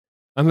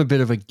I'm a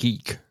bit of a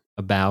geek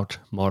about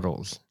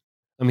models.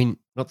 I mean,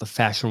 not the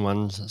fashion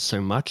ones so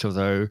much,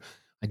 although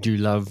I do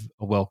love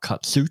a well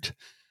cut suit,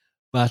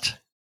 but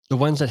the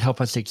ones that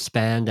help us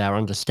expand our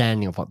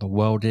understanding of what the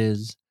world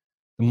is,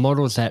 the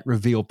models that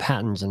reveal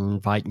patterns and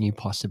invite new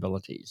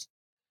possibilities.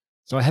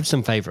 So I have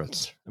some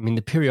favorites. I mean,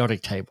 the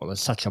periodic table is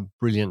such a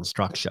brilliant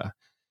structure,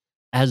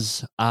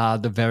 as are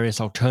the various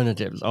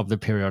alternatives of the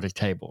periodic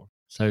table.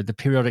 So the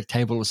periodic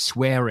table of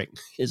swearing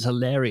is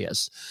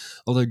hilarious,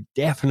 although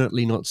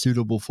definitely not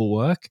suitable for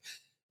work.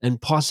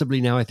 And possibly,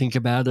 now I think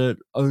about it,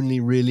 only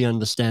really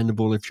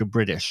understandable if you're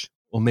British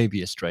or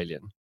maybe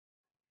Australian.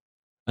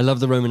 I love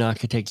the Roman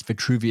architect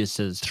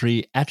Vitruvius's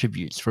three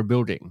attributes for a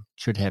building: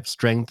 should have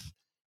strength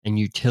and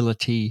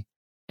utility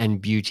and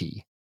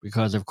beauty,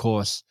 because of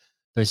course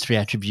those three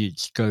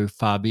attributes go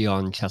far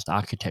beyond just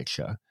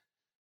architecture.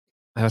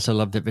 I also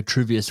love that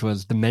Vitruvius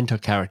was the mentor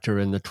character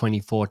in the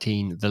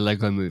 2014 The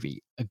Lego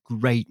Movie, a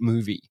great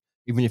movie,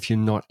 even if you're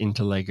not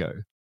into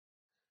Lego.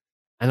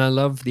 And I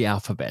love the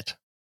alphabet,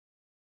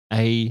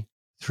 A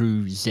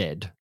through Z,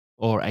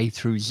 or A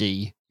through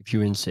Z, if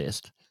you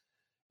insist.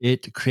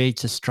 It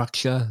creates a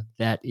structure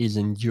that is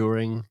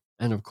enduring,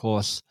 and of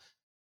course,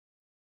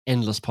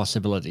 endless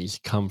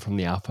possibilities come from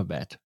the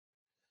alphabet.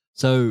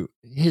 So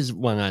here's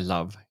one I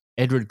love: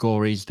 Edward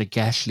Gorey's The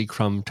Gashly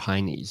Crumb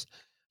Tinies.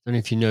 I don't know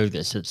if you know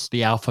this. It's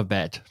the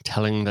alphabet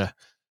telling the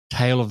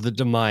tale of the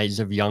demise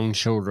of young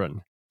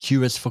children.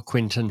 Q is for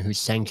Quentin, who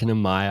sank in a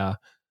mire.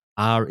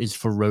 R is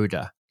for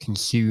Rhoda,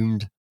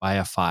 consumed by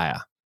a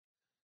fire.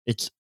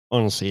 It's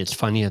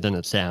funnier than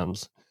it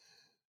sounds.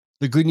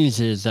 The good news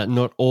is that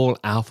not all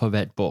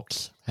alphabet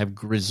books have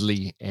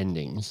grisly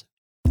endings.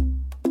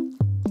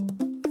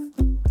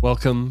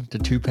 Welcome to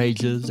 2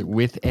 Pages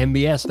with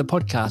MBS, the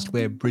podcast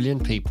where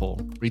brilliant people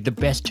read the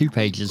best 2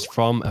 pages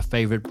from a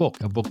favorite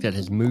book, a book that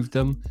has moved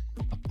them,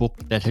 a book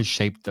that has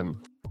shaped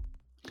them.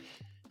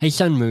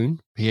 Haesun Moon,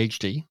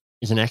 PhD,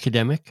 is an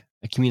academic,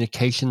 a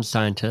communications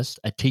scientist,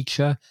 a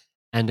teacher,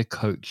 and a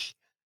coach.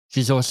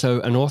 She's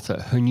also an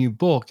author. Her new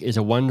book is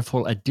a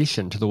wonderful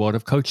addition to the world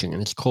of coaching,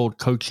 and it's called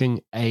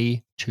Coaching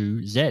A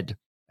to Z,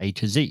 A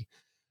to Z,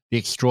 The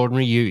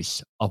Extraordinary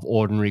Use of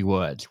Ordinary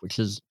Words, which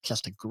is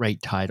just a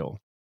great title.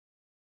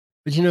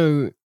 But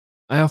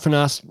I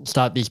often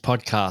start these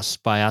podcasts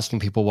by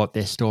asking people what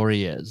their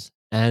story is.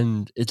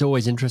 And it's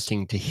always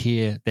interesting to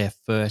hear their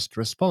first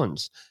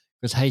response,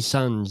 because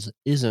Haesun's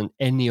isn't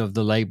any of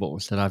the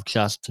labels that I've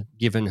just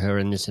given her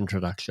in this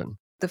introduction.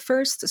 The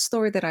first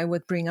story that I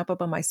would bring up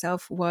about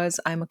myself was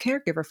I'm a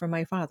caregiver for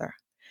my father.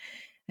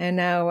 And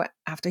now,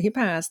 after he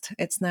passed,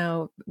 it's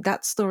now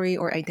that story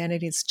or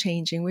identity is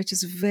changing, which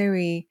is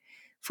very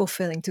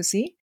fulfilling to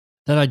see.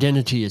 That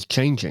identity is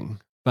changing,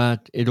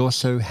 but it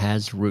also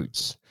has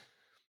roots.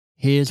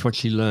 Here's what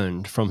she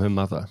learned from her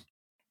mother.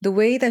 The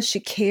way that she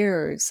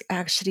cares,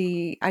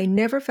 actually, I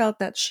never felt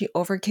that she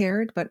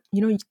overcared, but,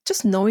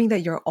 just knowing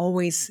that you're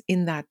always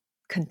in that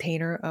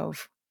container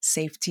of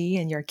safety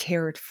and you're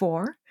cared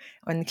for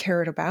and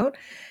cared about.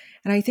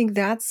 And I think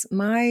that's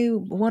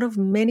one of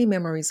many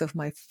memories of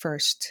my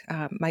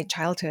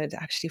childhood,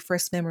 actually,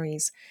 first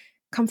memories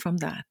come from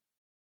that.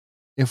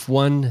 If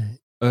one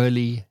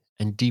early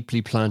and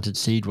deeply planted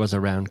seed was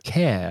around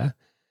care,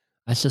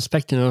 I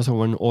suspect another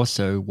one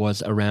also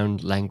was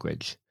around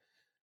language.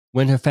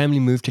 When her family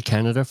moved to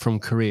Canada from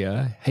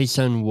Korea,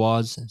 Haesun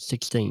was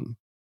 16.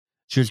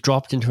 She was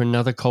dropped into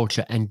another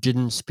culture and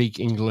didn't speak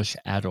English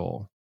at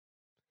all.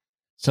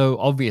 So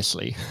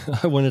obviously,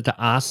 I wanted to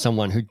ask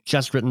someone who'd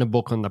just written a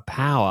book on the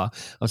power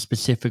of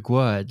specific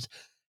words,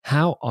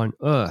 how on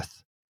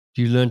earth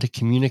do you learn to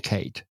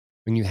communicate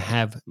when you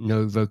have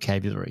no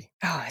vocabulary?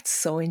 Oh, it's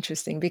so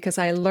interesting because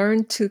I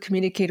learned to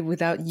communicate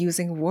without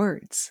using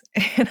words.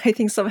 And I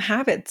think some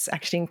habits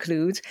actually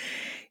include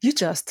you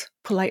just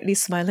politely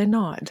smile and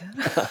nod.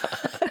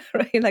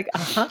 Right? Like,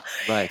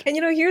 Right. And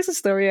here's a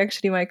story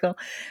actually, Michael.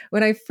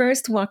 When I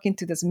first walked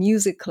into this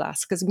music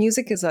class, because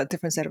music is a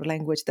different set of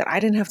language that I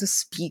didn't have to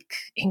speak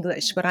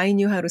English, but I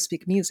knew how to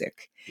speak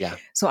music. Yeah.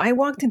 So I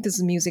walked into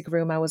this music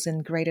room. I was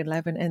in grade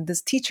 11, and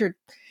this teacher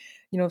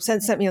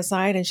sent me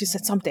aside and she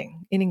said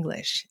something in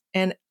English.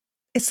 And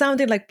it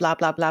sounded like blah,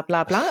 blah, blah,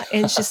 blah, blah.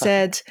 And she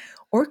said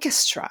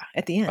orchestra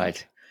at the end.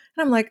 Right.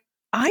 And I'm like,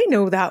 I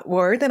know that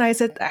word. And I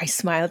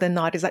smiled and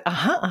nodded. It's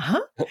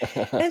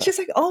like, And she's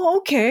like, oh,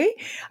 okay.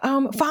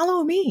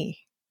 Follow me.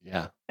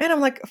 Yeah. And I'm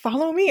like,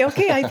 follow me.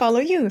 Okay, I follow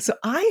you. So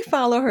I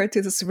follow her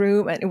to this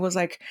room, and it was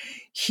like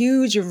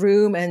huge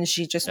room. And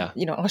she just,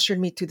 ushered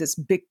me to this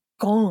big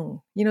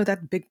gong,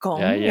 that big gong.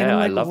 Yeah, and I'm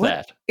like, I love what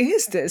that.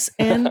 is this?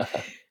 And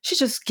she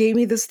just gave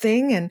me this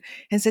thing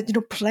and said,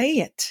 play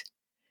it.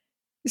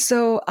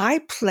 So I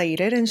played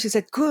it and she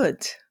said,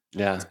 good.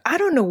 Yeah. I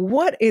don't know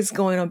what is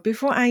going on.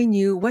 Before I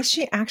knew, what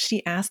she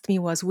actually asked me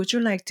was, would you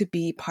like to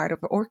be part of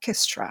an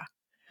orchestra?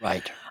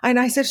 Right. And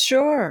I said,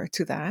 sure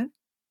to that.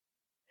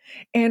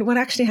 And what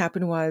actually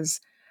happened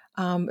was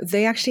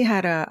They actually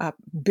had a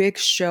big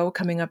show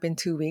coming up in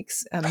 2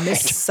 weeks. Miss Right.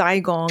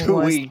 Saigon 2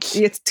 weeks.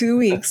 it's 2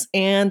 weeks.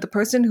 And the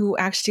person who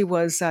actually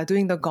was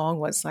doing the gong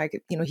was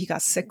like, he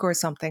got sick or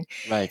something.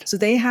 Right. So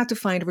they had to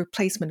find a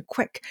replacement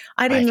quick.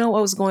 I didn't Right. know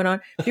what was going on.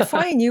 Before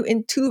I knew,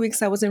 in 2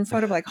 weeks, I was in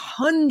front of like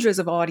hundreds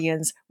of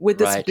audience with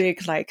this Right.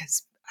 big, like,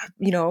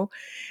 you know,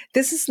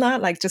 this is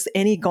not like just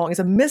any gong. It's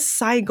a Miss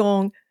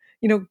Saigon,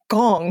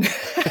 gong.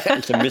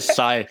 It's a Miss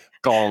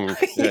Gong.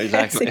 Yeah,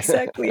 Yes, exactly.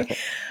 exactly.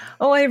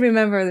 Oh, I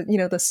remember,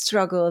 the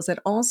struggles and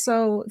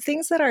also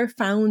things that are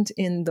found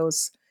in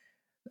those,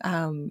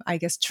 I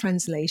guess,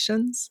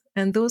 translations.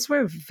 And those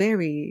are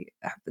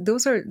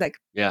like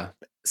Yeah.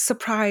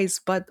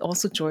 surprise, but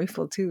also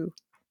joyful too.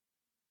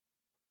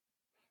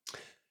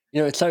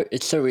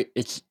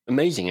 It's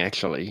amazing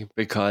actually,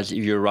 because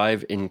if you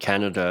arrive in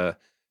Canada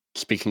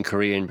speaking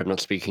Korean but not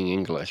speaking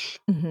English,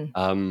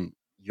 Hmm.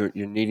 you're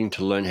needing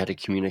to learn how to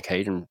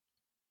communicate, and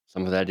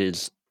some of that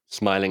is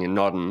smiling and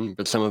nodding,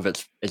 but some of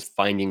it's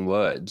finding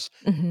words.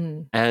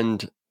 Hmm.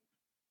 And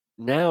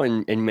now,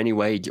 in many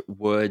ways,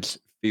 words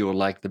feel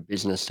like the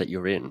business that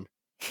you're in.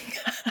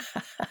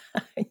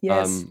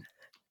 Yes. Um,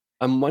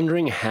 I'm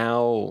wondering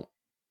how,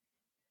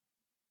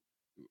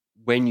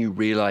 when you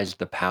realize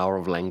the power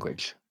of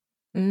language.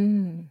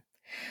 Mm.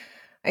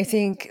 I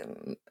think,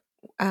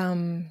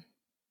 um,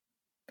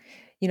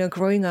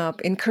 growing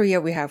up in Korea,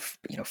 we have,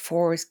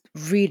 four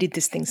really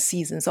distinct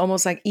seasons,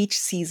 almost like each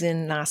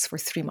season lasts for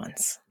 3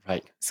 months.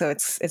 Right. So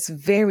it's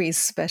very Right.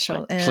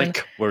 special. And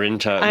Click, we're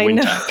into I know.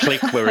 winter.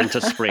 Click, we're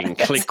into spring.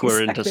 That's Click,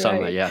 we're into exactly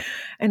summer. right. Yeah.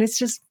 And it's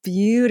just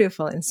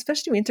beautiful. And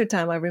especially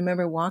wintertime, I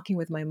remember walking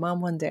with my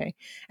mom one day,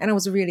 and I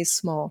was really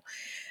small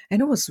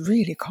and it was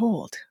really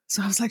cold.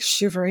 So I was like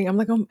shivering. I'm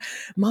like, oh,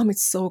 Mom,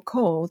 it's so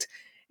cold.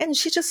 And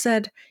she just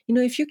said,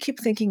 if you keep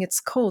thinking it's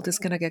cold, it's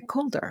going to get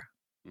colder.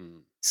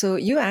 Mm, So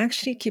you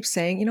actually keep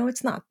saying,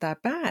 it's not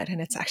that bad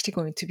and it's actually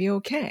going to be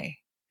okay.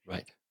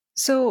 right.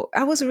 So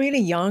I was really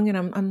young and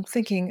I'm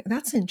thinking,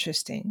 that's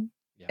interesting.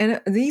 Yeah.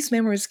 And these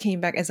memories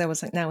came back as I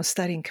was now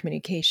studying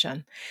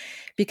communication,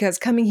 because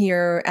coming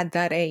here at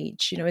that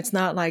age, it's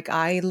not like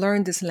I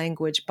learned this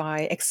language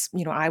by,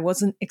 I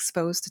wasn't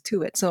exposed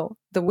to it. So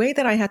the way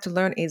that I had to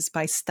learn is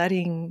by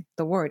studying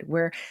the word.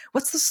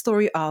 What's the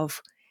story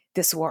of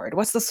this word?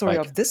 What's the story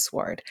Right. of this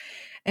word?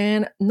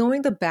 And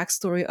knowing the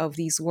backstory of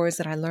these words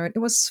that I learned, it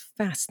was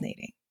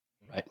fascinating.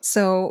 Right.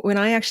 So when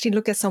I actually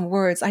look at some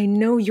words, I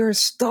know your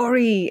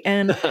story.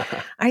 And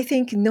I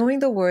think knowing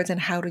the words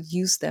and how to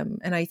use them.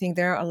 And I think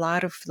there are a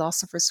lot of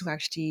philosophers who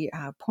actually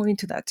point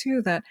to that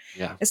too, that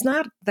Yeah. it's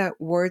not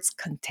that words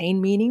contain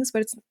meanings,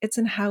 but it's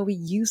in how we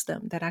use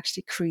them that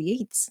actually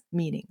creates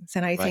meanings.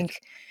 And I Right.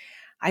 think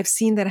I've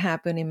seen that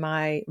happen in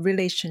my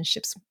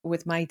relationships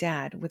with my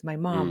dad, with my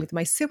mom, Mm, with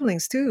my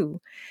siblings too.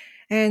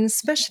 And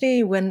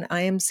especially when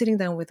I am sitting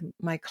down with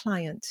my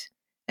client,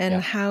 and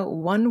yeah. how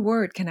one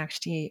word can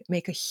actually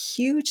make a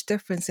huge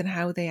difference in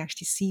how they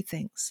actually see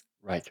things,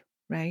 Right.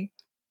 right?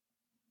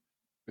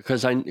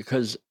 Because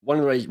one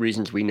of the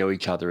reasons we know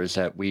each other is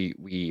that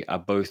we are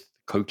both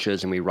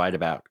coaches, and we write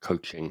about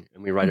coaching,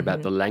 and we write about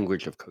Hmm. the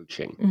language of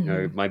coaching.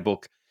 Hmm. My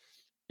book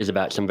is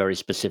about some very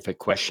specific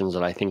questions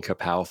that I think are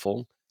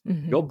powerful.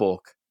 Your Hmm.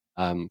 book,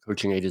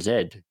 Coaching A to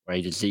Z, or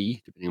A to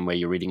Z, depending on where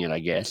you're reading it, I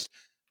guess,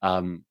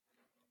 um,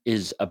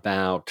 is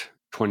about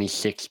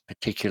 26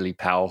 particularly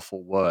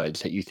powerful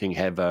words that you think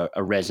have a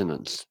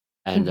resonance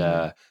and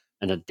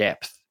Hmm. a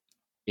depth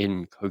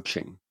in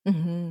coaching.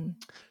 Hmm.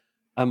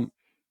 Um,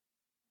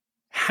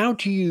 how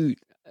do you?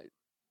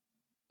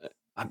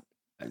 I'm,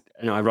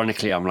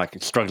 ironically, I'm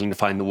like struggling to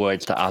find the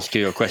words to ask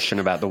you a question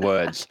about the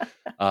words.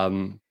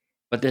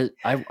 But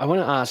I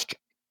want to ask,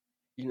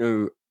 you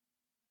know,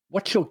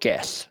 what's your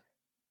guess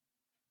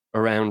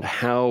around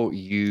how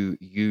you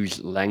use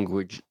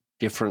language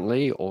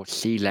differently or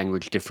see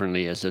language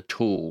differently as a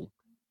tool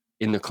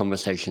in the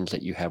conversations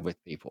that you have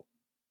with people?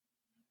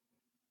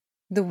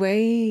 The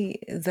way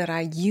that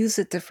I use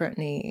it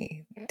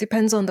differently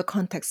depends on the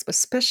context, but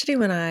especially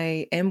when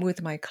I am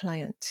with my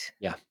client.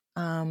 Yeah.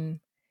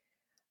 Um,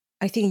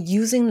 I think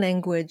using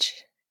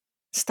language,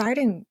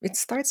 it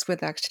starts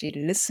with actually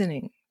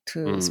listening to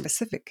Mm,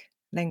 specific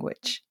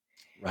language.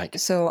 right.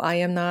 So I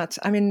am not,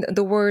 I mean,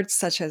 the words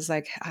such as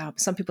like,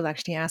 some people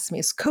actually ask me,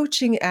 is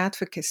coaching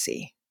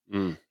advocacy?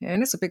 Mm,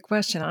 And it's a big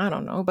question. I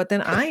don't know. But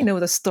then I know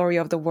the story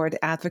of the word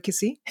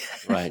advocacy,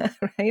 right.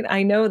 right?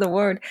 I know the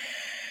word.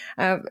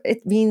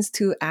 It means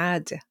to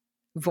add Right.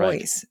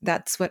 voice.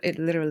 That's what it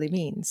literally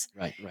means.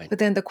 Right. Right. But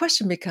then the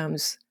question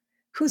becomes,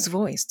 whose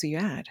voice do you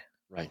add?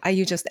 Right. Are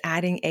you just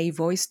adding a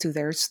voice to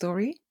their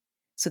story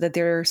so that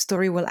their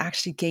story will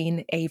actually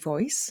gain a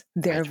voice,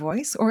 their Right.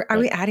 voice? Or are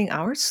Right. we adding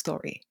our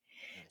story?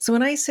 Right. So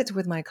when I sit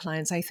with my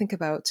clients, I think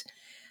about,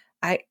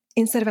 I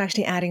instead of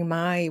actually adding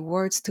my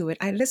words to it,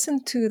 I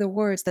listen to the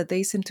words that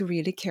they seem to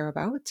really care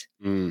about.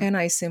 Mm, And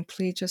I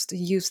simply just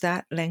use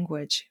that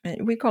language.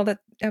 And we call that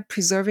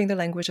preserving the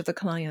language of the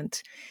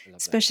client, I love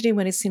that. especially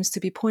when it seems to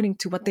be pointing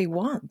to what they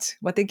want,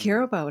 what they care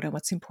Mm, about, and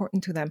what's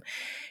important to them.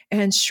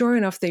 And sure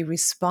enough, they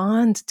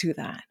respond to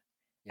that.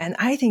 Yeah. And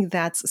I think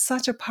that's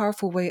such a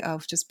powerful way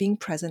of just being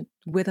present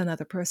with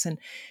another person,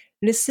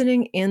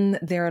 listening in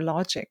their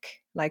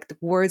logic, like the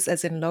words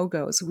as in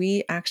logos.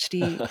 We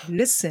actually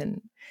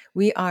listen.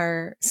 We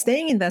are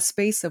staying in that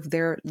space of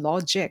their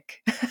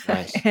logic,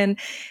 Nice. and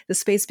the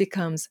space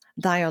becomes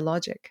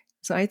dialogic.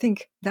 So I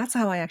think that's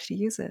how I actually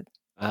use it.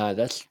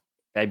 That's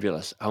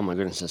fabulous. Oh my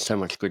goodness, there's so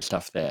much good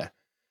stuff there.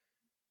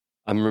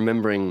 I'm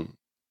remembering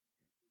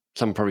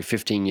some probably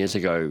 15 years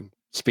ago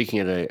speaking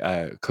at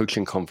a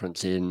coaching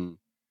conference in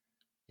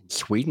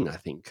Sweden, I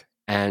think,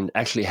 and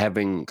actually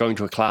going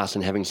to a class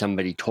and having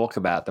somebody talk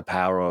about the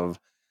power of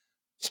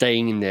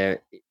staying in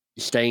there,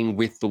 staying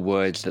with the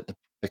words that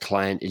the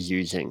client is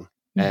using,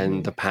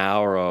 and the Mhm.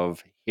 power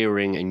of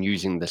hearing and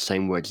using the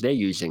same words they're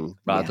using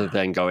rather Yeah.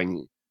 than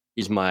going,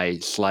 is my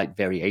slight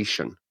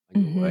variation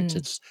on your words. Hmm.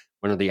 It's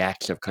one of the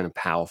acts of kind of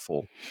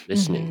powerful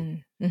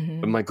listening. Hmm.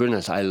 But Hmm. my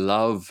goodness, I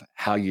love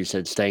how you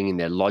said staying in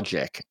their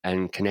logic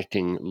and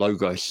connecting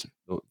logos,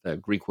 the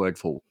Greek word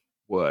for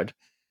word,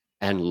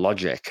 and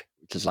logic,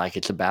 which is like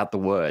it's about the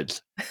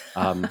words.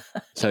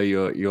 So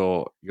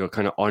you're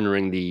kind of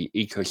honoring the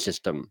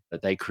ecosystem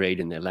that they create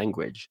in their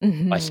language by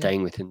Hmm.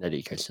 staying within that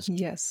ecosystem.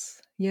 Yes.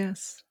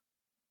 Yes.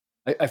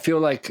 I feel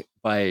like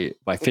by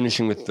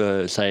finishing with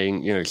the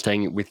saying,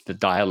 staying with the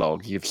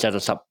dialogue, you've set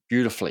us up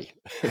beautifully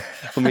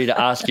for me to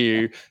ask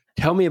you,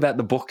 tell me about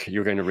the book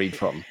you're going to read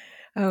from.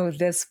 Oh,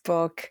 this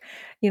book.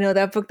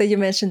 That book that you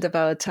mentioned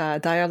about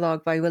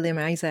Dialogue by William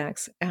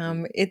Isaacs.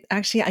 Mm, It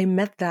actually, I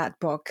met that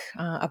book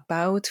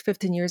about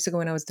 15 years ago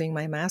when I was doing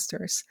my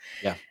master's.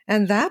 yeah.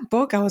 And that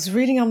book I was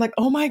reading, I'm like,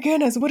 oh my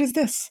goodness, what is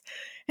this?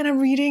 And I'm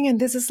reading, and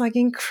this is like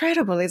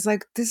incredible. It's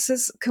like, this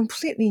is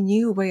completely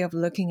new way of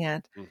looking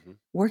at Hmm.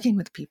 working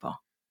with people,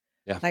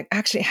 Yeah. like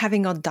actually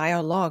having a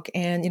dialogue.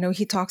 And,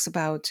 he talks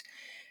about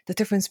the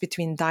difference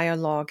between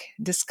dialogue,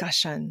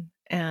 discussion,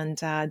 and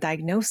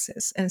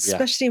diagnosis. And Yeah.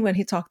 especially when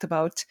he talked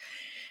about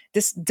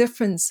this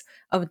difference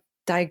of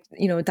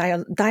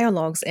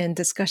dialogues and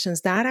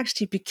discussions, that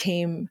actually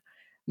became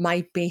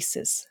my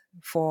basis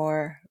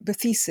for the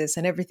thesis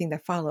and everything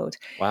that followed.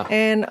 Wow.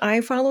 And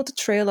I followed the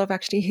trail of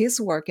actually his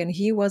work, and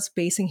he was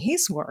basing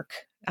his work,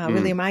 Mm,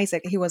 William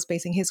Isaac, he was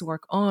basing his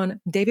work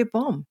on David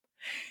Bohm,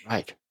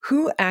 right.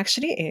 who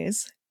actually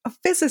is a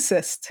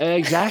physicist.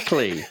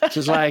 Exactly. It's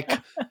just like,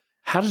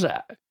 how does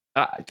that?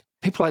 Uh,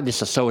 People like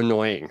this are so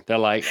annoying. They're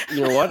like,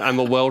 you know what? I'm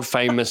a world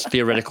famous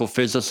theoretical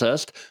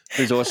physicist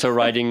who's also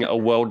writing a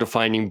world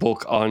defining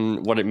book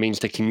on what it means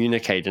to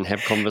communicate and have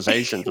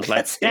conversations. It's like,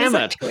 That's damn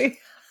it. exactly.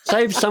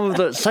 Save some of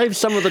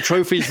the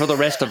trophies for the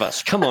rest of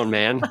us. Come on,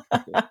 man.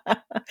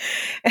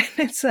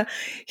 And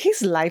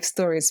his life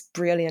story is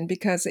brilliant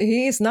because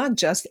he is not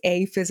just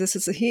a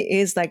physicist, he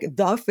is like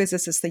the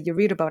physicist that you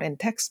read about in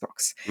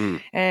textbooks.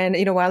 Mm,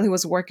 And while he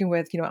was working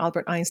with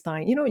Albert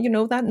Einstein, you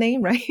know that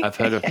name, right? I've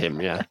heard of him.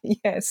 Yeah.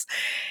 Yes.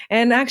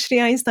 And actually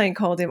Einstein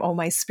called him, oh,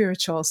 my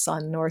spiritual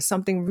son, or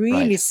something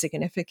really Right.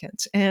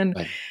 significant. and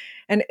Right.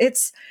 and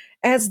it's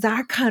as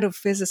that kind of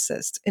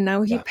physicist, and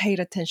now he Yeah. paid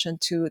attention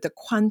to the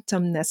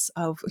quantumness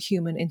of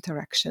human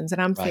interactions.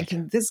 And I'm Right.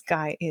 thinking, this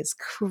guy is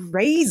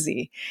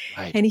crazy.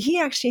 Right. And he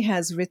actually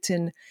has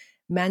written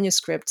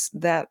manuscripts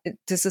that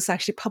this is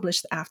actually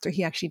published after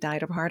he actually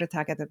died of a heart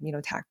attack at the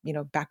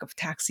back of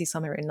taxi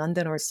somewhere in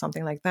London or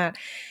something like that.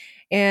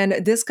 And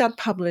this got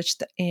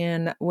published,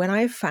 and when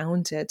I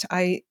found it,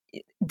 I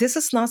this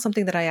is not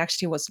something that I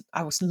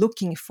was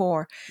looking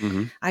for.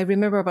 Hmm. I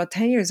remember about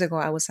 10 years ago,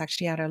 I was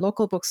actually at a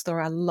local bookstore.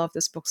 I love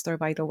this bookstore,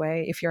 by the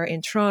way. If you're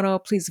in Toronto,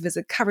 please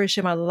visit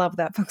Coversham. I love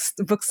that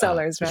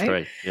booksellers, That's right?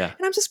 great. Yeah.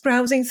 And I'm just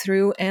browsing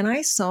through, and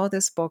I saw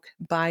this book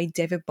by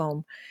David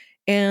Bohm,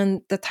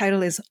 and the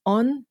title is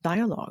On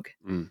Dialogue.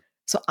 Mm,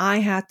 So I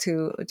had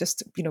to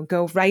just,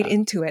 go right yeah.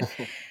 into it.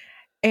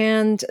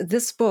 And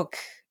this book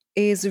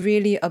is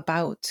really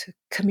about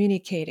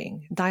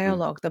communicating, Mm,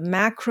 dialogue, the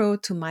macro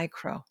to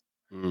micro.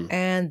 mm,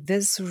 And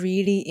this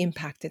really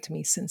impacted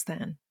me since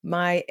then.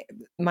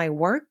 My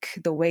work,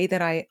 the way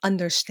that I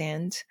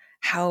understand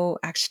how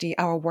actually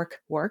our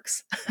work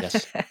works.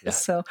 yes. Yeah.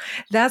 So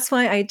that's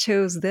why I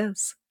chose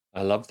this.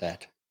 I love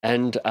that.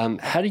 And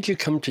how did you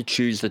come to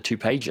choose the 2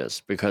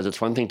 pages? Because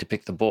it's one thing to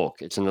pick the book,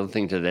 it's another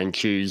thing to then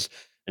choose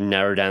and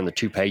narrow down the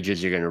 2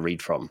 pages you're going to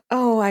read from.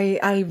 Oh,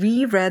 I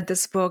reread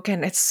this book,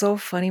 and it's so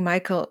funny,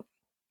 Michael.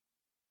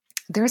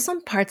 There are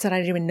some parts that I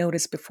didn't even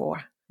notice before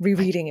Right.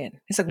 rereading it.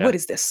 It's like, Yeah. what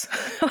is this?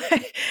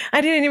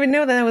 I didn't even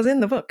know that I was in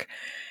the book.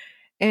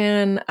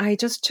 And I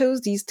just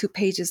chose these 2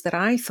 pages that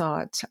I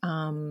thought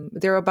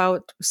there are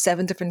about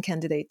 7 different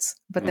candidates,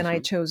 but then I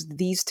Hmm. chose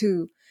these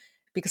two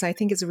because I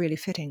think it's really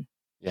fitting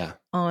Yeah.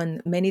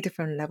 on many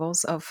different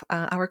levels of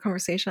our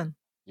conversation.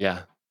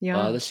 Yeah.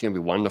 Well, Yeah. this is going to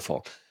be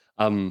wonderful.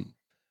 Um,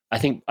 I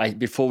think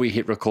before we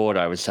hit record,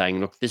 I was saying,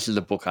 look, this is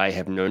a book I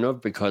have known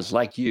of because,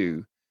 like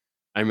you,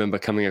 I remember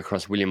coming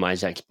across William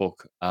Isaac's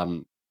book,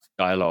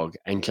 Dialogue,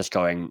 and just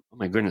going, oh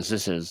my goodness,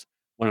 this is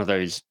one of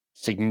those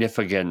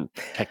significant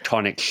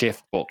tectonic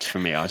shift books for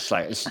me. I was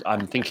like,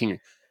 I'm thinking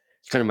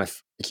it's kind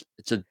of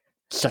it's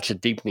such a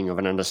deepening of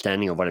an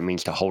understanding of what it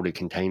means to hold a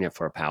container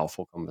for a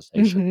powerful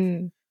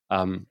conversation. Hmm.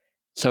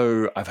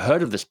 So I've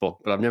heard of this book,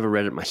 but I've never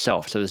read it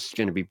myself. So this is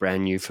going to be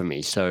brand new for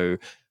me. So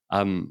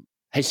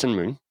Haesun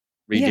Moon,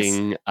 Yes,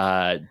 reading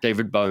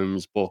David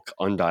Bohm's book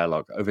on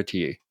dialogue. Over to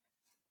you.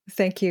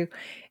 thank you.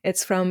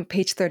 It's from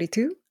page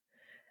 32,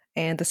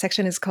 and the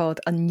section is called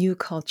A New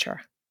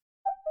Culture.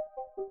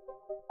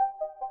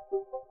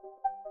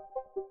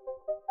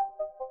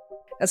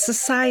 A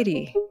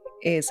society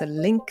is a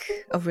link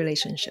of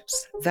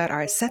relationships that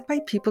are set by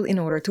people in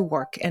order to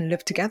work and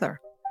live together.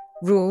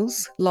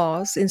 Rules,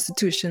 laws,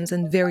 institutions,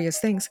 and various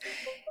things.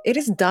 It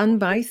is done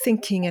by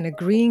thinking and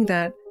agreeing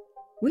that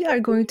we are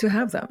going to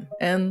have them,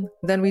 and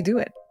then we do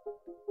it.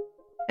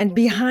 And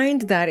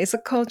behind that is a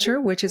culture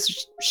which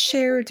is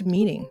shared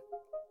meaning.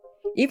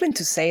 Even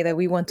to say that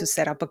we want to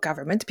set up a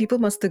government, people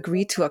must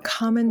agree to a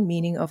common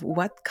meaning of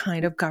what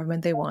kind of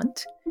government they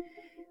want,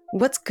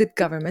 what's good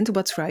government,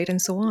 what's right,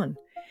 and so on.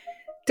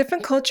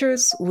 Different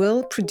cultures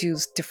will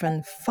produce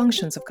different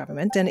functions of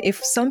government, and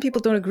if some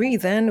people don't agree,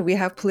 then we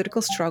have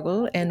political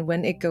struggle, and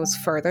when it goes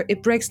further,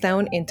 it breaks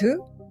down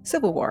into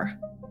civil war.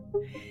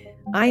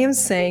 I am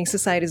saying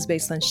society is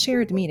based on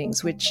shared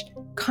meanings, which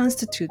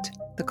constitute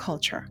the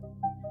culture.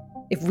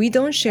 If we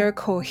don't share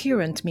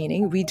coherent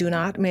meaning, we do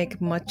not make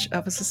much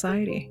of a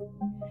society.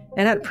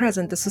 And at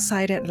present, the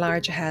society at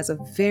large has a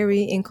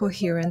very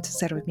incoherent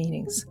set of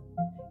meanings.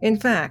 In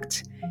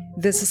fact,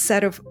 this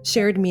set of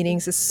shared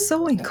meanings is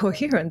so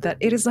incoherent that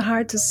it is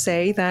hard to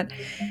say that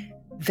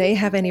they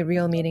have any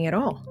real meaning at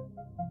all.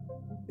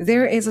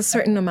 There is a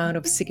certain amount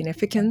of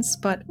significance,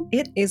 but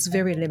it is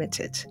very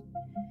limited.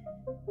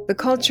 The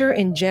culture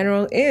in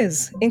general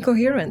is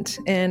incoherent,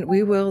 and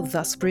we will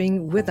thus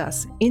bring with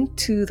us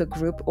into the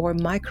group or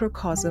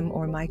microcosm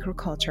or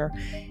microculture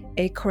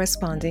a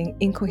corresponding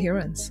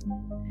incoherence.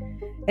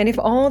 And if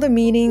all the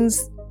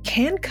meanings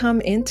can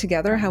come in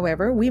together,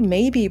 however, we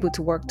may be able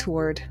to work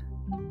toward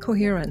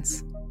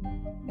coherence.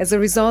 As a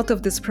result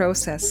of this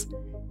process,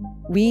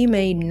 we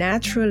may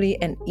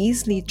naturally and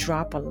easily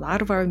drop a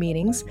lot of our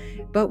meanings,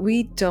 but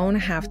we don't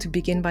have to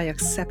begin by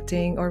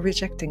accepting or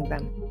rejecting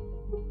them.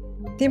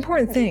 The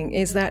important thing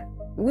is that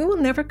we will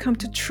never come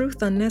to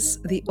truth unless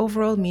the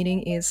overall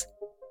meaning is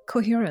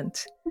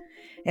coherent.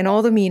 And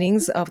all the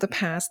meanings of the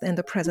past and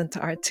the present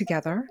are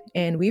together,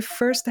 and we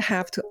first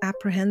have to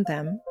apprehend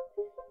them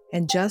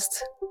and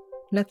just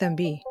let them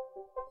be.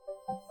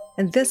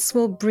 And this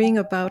will bring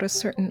about a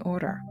certain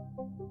order.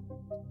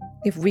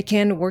 If we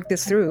can work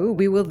this through,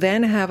 we will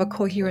then have a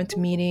coherent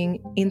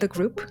meaning in the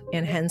group,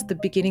 and hence the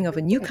beginning of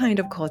a new kind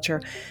of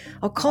culture,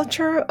 a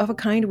culture of a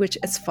kind which,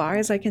 as far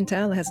as I can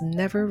tell, has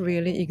never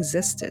really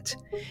existed.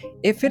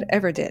 If it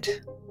ever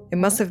did, it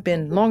must have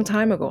been a long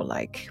time ago,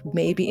 like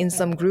maybe in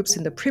some groups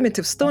in the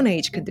primitive Stone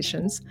Age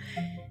conditions.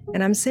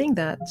 And I'm saying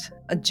that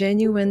a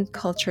genuine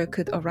culture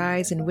could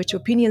arise in which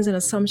opinions and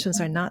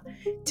assumptions are not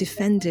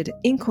defended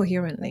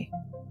incoherently.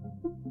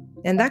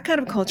 And that kind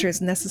of culture is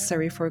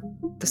necessary for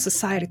the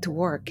society to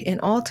work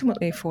and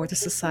ultimately for the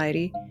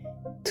society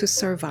to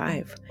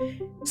survive.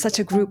 Such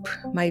a group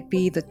might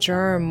be the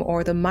germ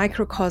or the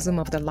microcosm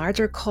of the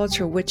larger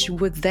culture, which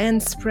would then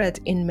spread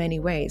in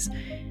many ways,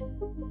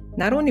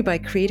 not only by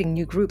creating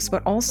new groups,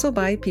 but also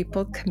by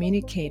people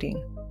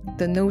communicating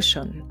the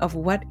notion of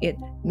what it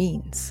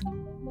means.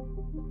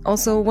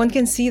 Also, one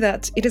can see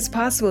that it is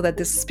possible that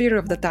the spirit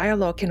of the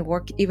dialogue can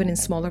work even in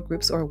smaller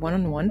groups or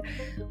one-on-one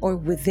or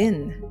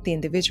within the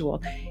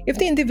individual. If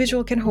the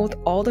individual can hold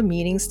all the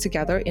meanings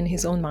together in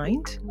his own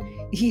mind,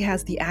 he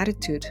has the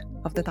attitude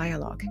of the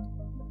dialogue.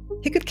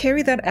 He could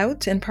carry that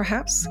out and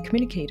perhaps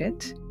communicate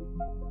it,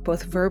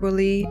 both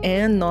verbally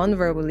and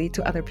non-verbally,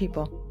 to other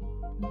people.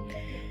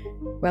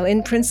 Well,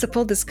 in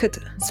principle, this could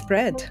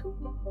spread.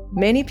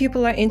 Many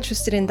people are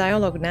interested in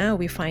dialogue now.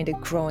 We find it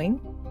growing.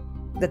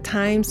 The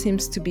time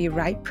seems to be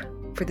ripe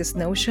for this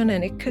notion,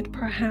 and it could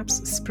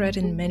perhaps spread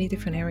in many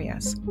different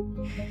areas.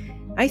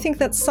 I think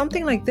that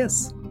something like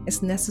this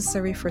is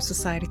necessary for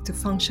society to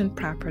function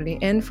properly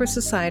and for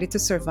society to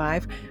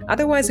survive.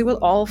 Otherwise, it will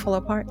all fall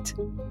apart.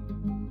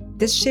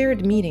 This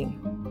shared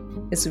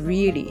meaning is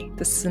really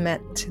the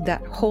cement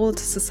that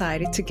holds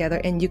society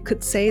together, and you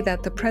could say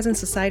that the present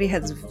society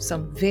has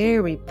some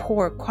very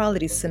poor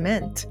quality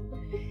cement.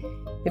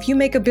 If you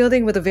make a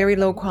building with a very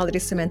low quality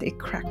cement, it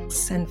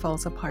cracks and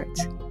falls apart.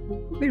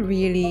 We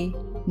really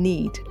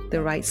need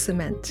the right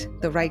cement,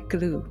 the right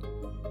glue,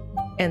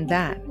 and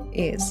that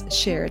is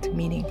shared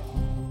meaning.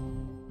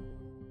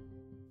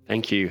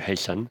 Thank you,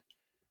 Haesun.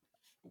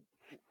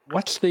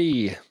 What's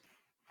the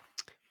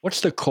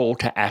call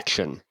to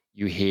action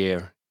you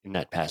hear in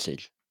that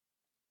passage?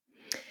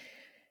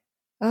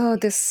 Oh,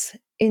 this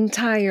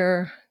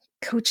entire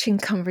coaching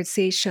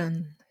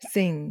conversation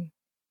thing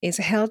is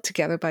held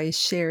together by a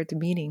shared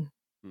meaning.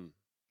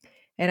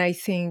 And I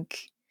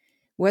think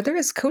whether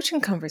it's coaching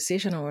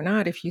conversation or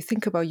not, if you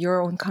think about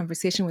your own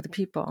conversation with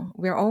people,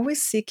 we're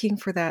always seeking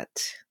for that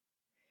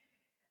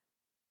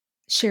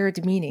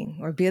shared meaning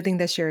or building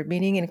that shared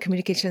meaning. In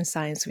communication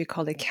science, we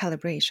call it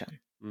calibration.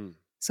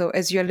 So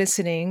as you're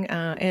listening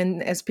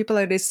and as people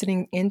are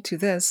listening into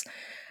this,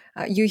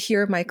 you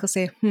hear Michael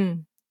say,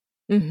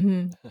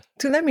 hmm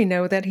to let me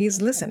know that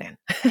he's listening.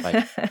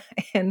 Right.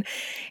 And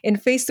in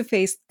face to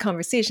face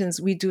conversations,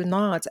 we do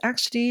not.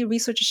 Actually,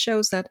 research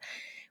shows that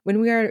when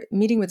we are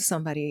meeting with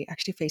somebody,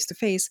 actually face to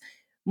face,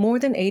 more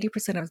than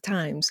 80% of the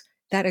times,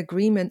 that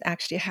agreement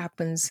actually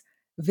happens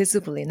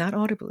visibly, not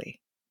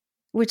audibly,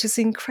 which is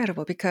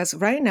incredible because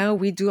right now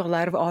we do a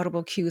lot of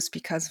audible cues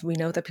because we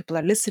know that people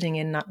are listening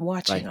and not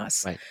watching Right.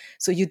 us. Right.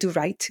 So you do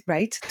right,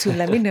 to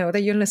let me know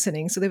that you're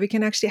listening so that we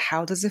can actually,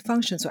 how does it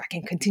function? So I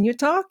can continue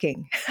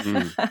talking.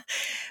 Mm.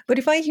 But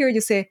if I hear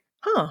you say,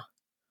 huh,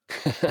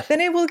 then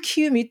it will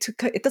cue me to,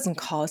 it doesn't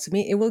cause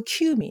me, it will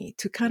cue me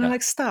to kind of Yeah.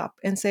 like stop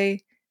and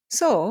say,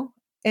 so,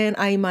 and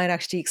I might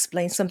actually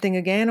explain something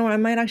again, or I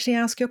might actually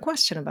ask you a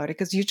question about it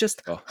because you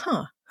just, Oh,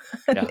 huh,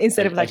 yeah.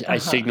 instead I, of I, like, I uh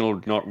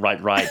signaled not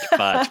right,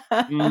 but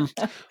huh. mm,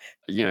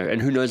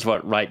 and who knows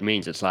what right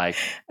means? It's like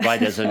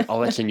right as in,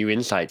 oh, that's a new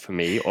insight for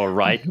me, or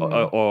right,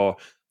 Mhm. or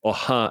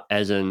huh,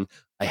 as in,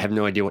 I have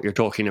no idea what you're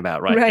talking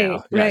about right now.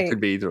 Right, Yeah, it right.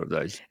 could be either of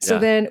those. So Yeah.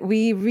 then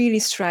we really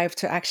strive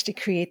to actually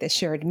create a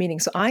shared meaning.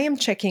 So I am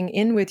checking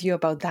in with you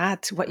about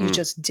that, what you Mm,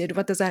 just did.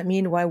 What does that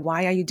mean?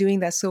 Why are you doing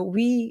that? So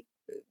we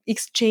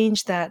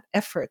exchange that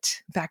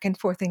effort back and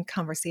forth in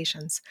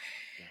conversations.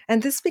 yeah.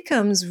 And this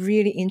becomes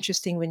really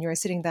interesting when you're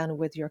sitting down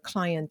with your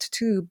client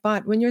too.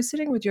 But when you're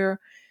sitting with your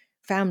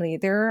family,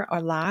 there are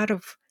a lot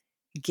of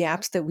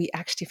gaps that we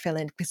actually fill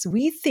in because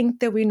we think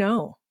that we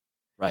know.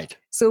 Right.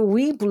 So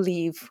we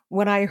believe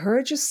what I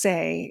heard you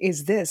say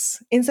is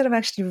this, instead of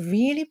actually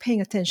really paying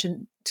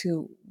attention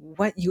to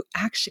what you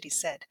actually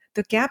said.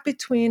 The gap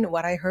between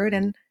what I heard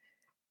and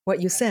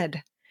what you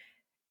said,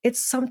 it's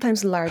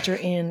sometimes larger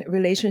in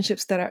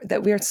relationships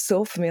that we are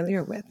so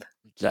familiar with,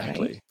 right?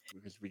 Exactly.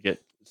 Because we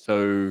get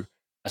so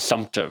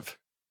assumptive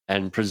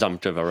and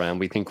presumptive around.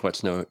 We think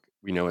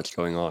we know what's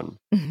going on.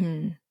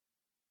 hmm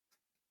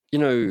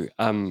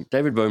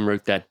David Bohm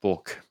wrote that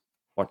book,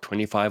 what,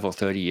 25 or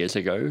 30 years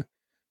ago,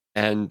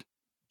 and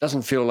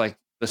doesn't feel like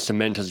the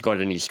cement has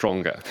got any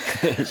stronger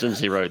since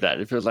he wrote that.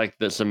 It feels like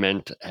the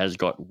cement has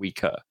got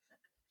weaker.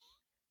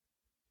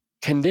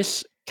 Can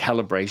this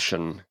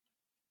calibration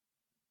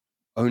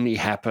only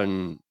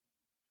happen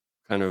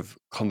kind of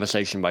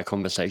conversation by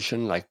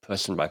conversation, like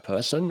person by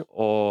person,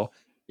 or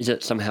is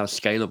it somehow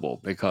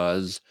scalable?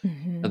 Because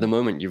at the hmm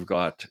moment you've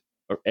got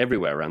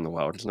everywhere around the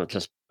world, it's not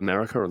just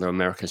America, although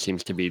America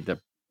seems to be the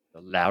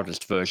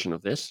loudest version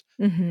of this.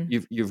 hmm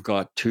You've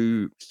got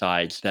two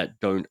sides that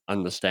don't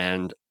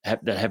understand,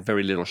 that have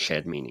very little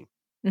shared meaning.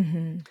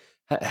 hmm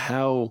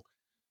How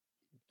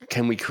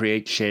can we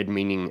create shared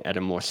meaning at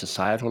a more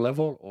societal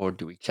level, or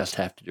do we just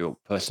have to do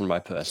it person by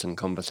person,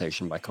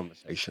 conversation by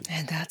conversation?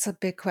 And that's a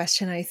big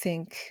question, I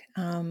think.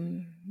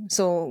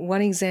 So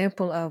one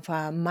example of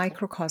a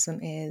microcosm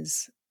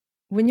is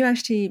when you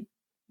actually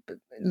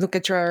look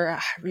at your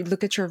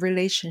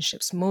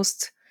relationships,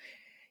 most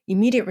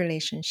immediate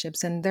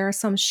relationships, and there are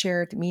some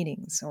shared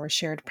meanings or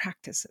shared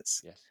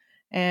practices. Yes.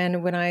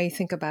 And when I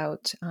think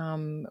about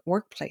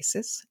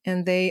workplaces,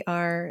 and they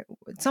are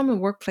some of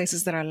the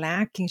workplaces that are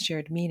lacking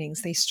shared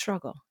meanings, they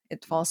struggle.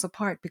 It Mm. falls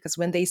apart because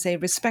when they say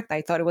respect,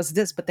 I thought it was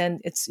this, but then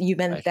it's you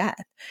meant Right. that.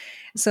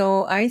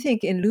 So I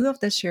think in lieu of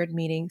the shared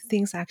meaning,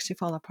 things actually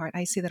fall apart.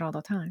 I see that all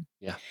the time.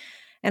 Yeah.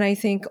 And I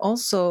think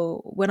also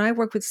when I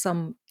work with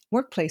some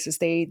workplaces,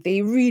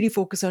 they really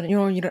focus on,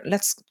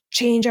 let's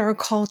change our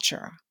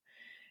culture.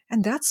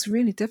 And that's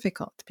really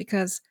difficult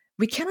because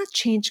we cannot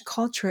change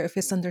culture if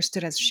it's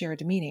understood as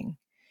shared meaning.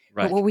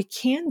 But Right. what we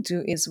can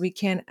do is we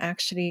can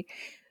actually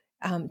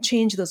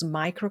change those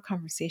micro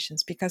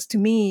conversations because to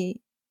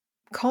me,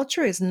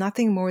 culture is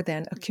nothing more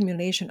than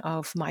accumulation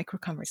of micro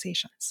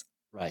conversations.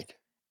 Right.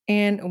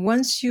 And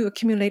once you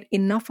accumulate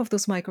enough of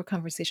those micro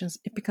conversations,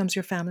 it becomes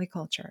your family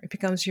culture. It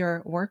becomes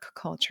your work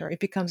culture. It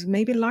becomes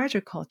maybe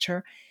larger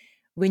culture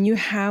when you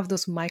have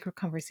those micro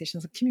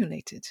conversations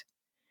accumulated.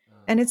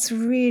 And Uh, it's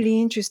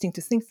really interesting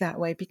to think that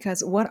way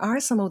because what are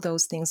some of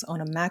those things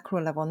on a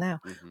macro level now?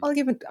 mhm.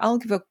 I'll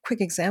give a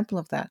quick example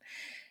of that.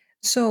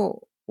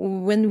 So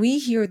when we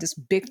hear this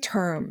big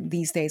term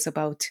these days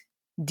about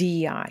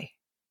DEI,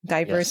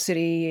 Yes.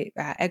 diversity,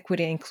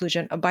 equity,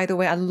 inclusion. By the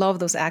way, I love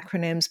those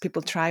acronyms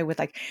people try with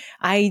like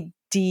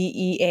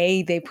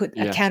IDEA. They put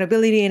Yes.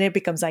 accountability in it,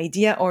 becomes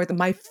idea. Or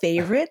my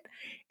favorite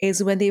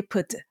is when they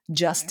put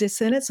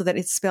justice in it, so that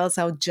it spells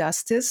out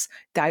justice,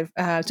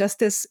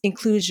 justice,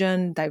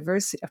 inclusion,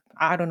 diversity.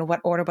 I don't know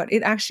what order, but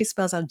it actually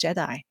spells out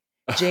Jedi.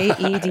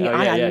 Jedi. Oh,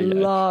 yeah, I yeah,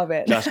 yeah. love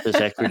it. Justice,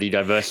 equity,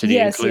 diversity,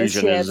 Yes, yes,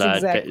 inclusion is yes,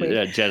 exactly.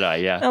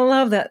 Jedi. Yeah. I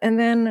love that. And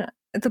then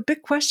the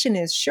big question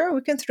is sure,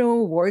 we can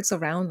throw words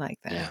around like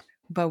that, Yeah.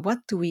 but what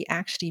do we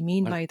actually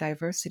mean What by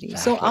diversity?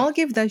 So exactly? I'll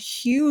give the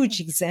huge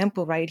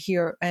example right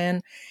here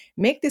and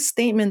make this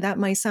statement that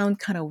might sound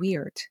kind of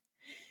weird.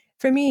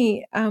 For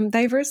me,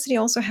 diversity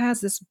also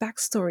has this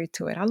backstory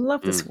to it. I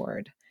love this Mm.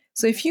 word.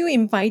 So if you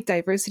invite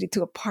diversity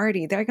to a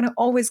party, they're going to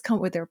always come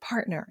with their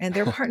partner, and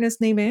their partner's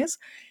name is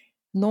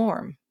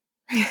Norm.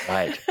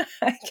 Right.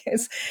 I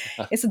guess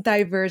I it's a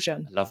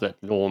diversion. love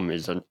that norm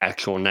is an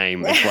actual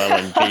name as well,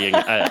 and being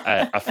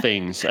a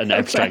things, an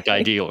abstract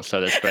Right. ideal.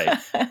 So that's great.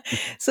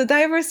 So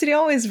diversity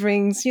always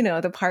brings,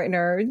 the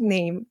partner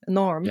name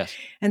norm, Yes.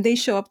 and they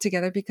show up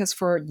together because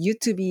for you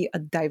to be a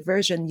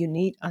diversion, you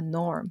need a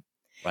norm.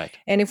 Right.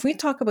 And if we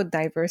talk about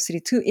diversity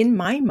too, in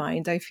my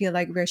mind, I feel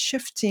like we're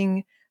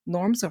shifting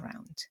norms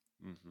around.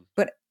 Hmm.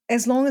 But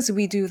as long as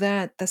we do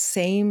that, the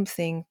same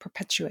thing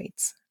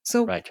perpetuates.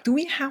 So Right. do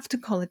we have to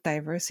call it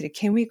diversity?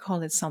 Can we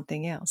call it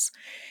something else?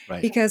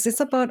 Right. Because it's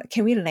about,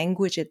 can we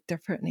language it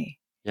differently?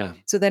 Yeah.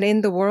 So that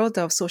in the world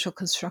of social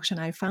construction,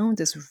 I found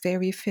this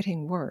very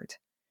fitting word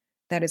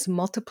that is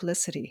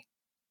multiplicity.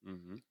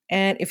 Hmm.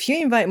 And if you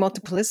invite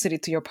multiplicity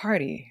to your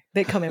party,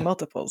 they come in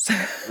multiples.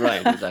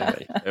 Right.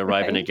 Exactly. They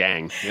arrive in Right? a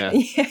gang. Yeah.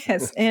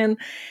 Yes. And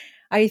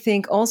I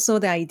think also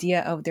the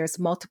idea of there's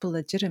multiple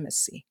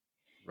legitimacy.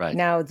 Right.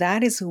 Now,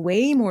 that is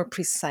way more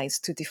precise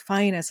to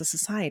define as a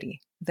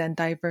society than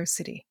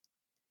diversity.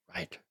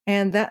 Right.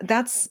 And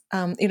that's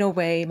in a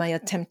way, my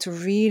attempt to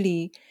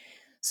really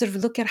sort of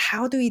look at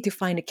how do we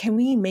define it? Can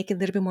we make it a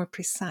little bit more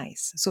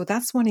precise? So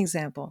that's one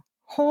example.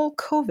 Whole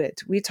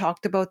COVID, we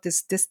talked about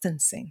this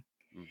distancing.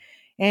 Mm.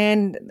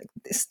 And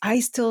I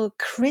still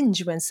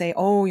cringe when say,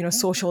 oh,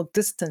 social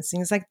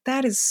distancing. It's like,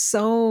 that is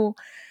so,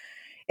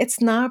 it's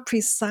not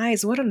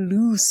precise. What a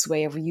loose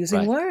way of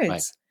using Right. Right.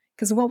 words.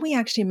 Because what we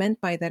actually meant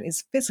by that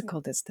is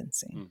physical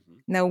distancing. Hmm.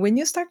 Now, when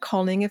you start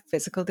calling it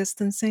physical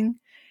distancing,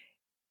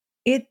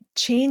 it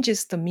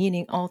changes the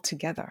meaning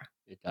altogether.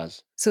 It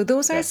does. So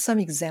those It are does. some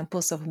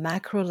examples of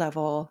macro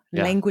level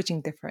Yeah.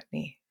 languaging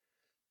differently.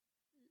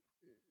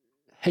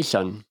 Hey,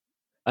 son.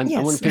 I want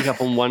Yes. to pick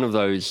up on one of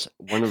those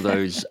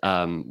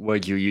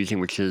words you're using,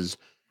 which is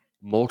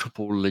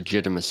multiple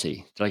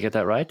legitimacy. Did I get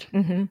that right?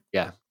 Hmm.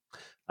 Yeah.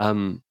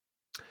 Um,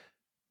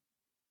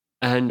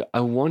 and I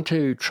want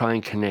to try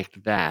and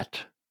connect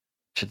that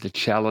to the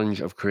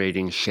challenge of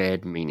creating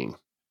shared meaning.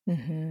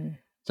 Hmm.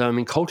 So, I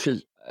mean, culture,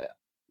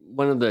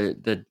 one of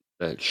the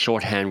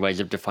shorthand ways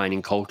of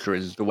defining culture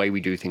is the way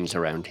we do things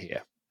around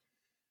here.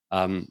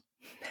 Um,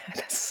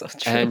 That's so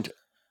true. and,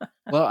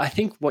 well, I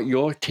think what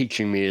you're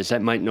teaching me is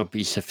that might not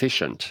be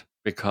sufficient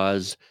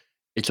because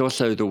it's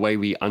also the way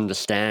we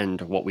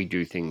understand what we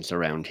do things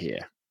around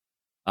here.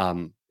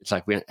 It's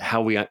like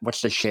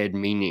what's the shared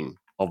meaning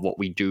of what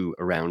we do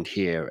around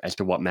here as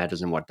to what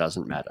matters and what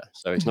doesn't matter.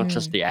 So it's not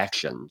just Hmm. the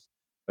actions,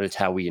 but it's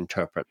how we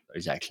interpret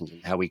those actions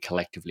and how we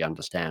collectively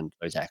understand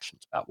those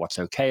actions about what's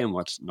okay and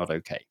what's not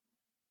okay.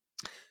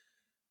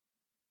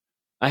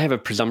 I have a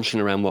presumption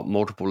around what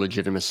multiple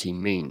legitimacy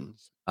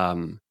means.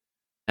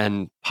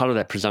 And part of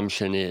that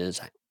presumption is,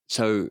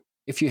 so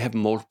if you have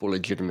multiple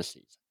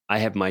legitimacies, I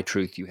have my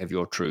truth, you have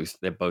your truth,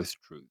 they're both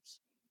truths,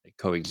 they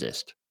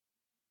coexist.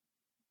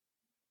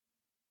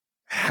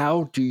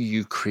 How do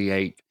you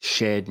create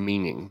shared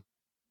meaning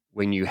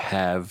when you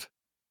have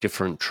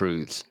different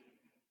truths?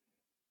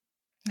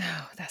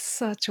 Oh, that's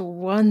such a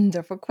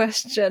wonderful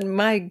question.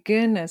 My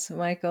goodness,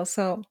 Michael.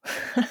 So,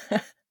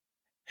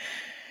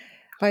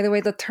 by the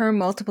way, the term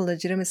multiple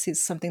legitimacy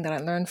is something that I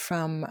learned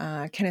from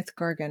Kenneth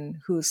Gergen,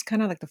 who's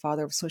kind of like the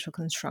father of social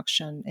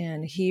construction.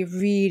 And he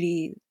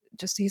really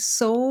he's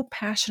so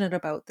passionate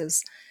about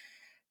this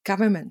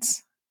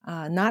governments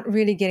not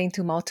really getting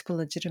to multiple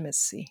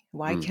legitimacy.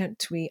 Why Mm,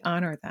 can't we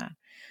honor that?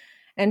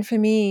 And for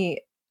me,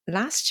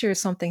 last year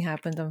something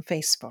happened on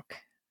Facebook.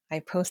 I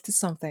posted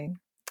something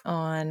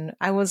on,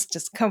 I was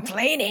just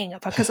complaining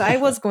because I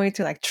was going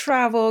to like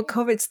travel,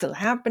 COVID's still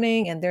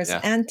happening, and there's yeah.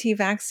 anti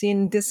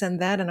vaccine, this and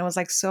that. And I was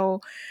like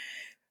so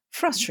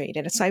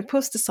frustrated. So I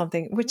posted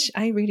something, which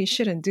I really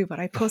shouldn't do, but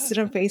I posted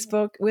on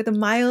Facebook with a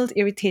mild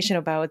irritation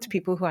about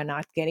people who are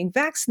not getting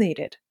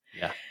vaccinated.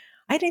 Yeah.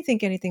 I didn't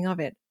think anything of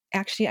it.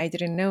 Actually, I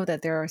didn't know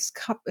that there are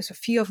a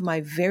few of my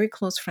very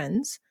close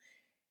friends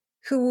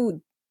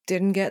who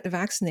didn't get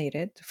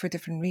vaccinated for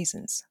different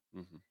reasons.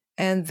 Hmm.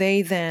 And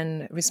they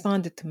then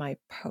responded to my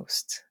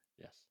post.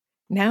 Yes.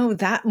 Now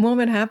that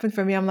moment happened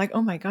for me. I'm like,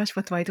 oh my gosh,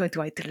 what do I do?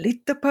 Do I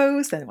delete the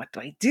post? And what do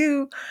I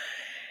do?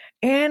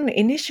 And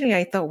initially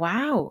I thought,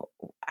 wow,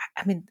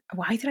 I mean,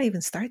 why did I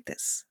even start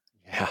this?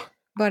 Yeah.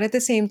 But at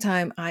the same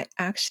time, I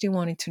actually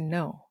wanted to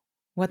know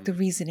what the Mm,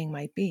 reasoning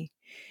might be.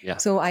 yeah.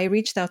 So I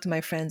reached out to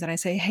my friends and I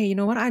say, hey, you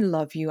know what? I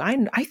love you.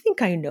 I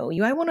think I know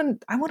you. I want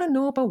to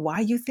know about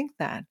why you think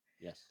that.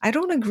 Yes. I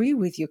don't agree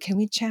with you. Can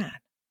we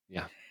chat?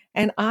 Yeah.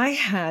 And I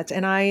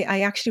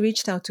actually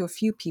reached out to a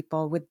few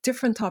people with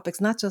different topics,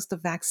 not just the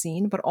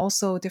vaccine, but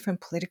also different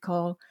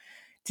political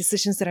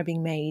decisions that are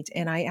being made.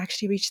 And I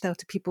actually reached out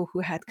to people who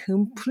had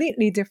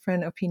completely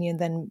different opinion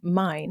than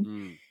mine.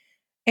 Mm,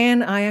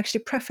 And I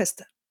actually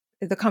prefaced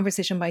the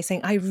conversation by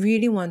saying, I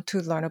really want to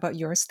learn about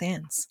your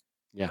stance.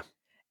 yeah.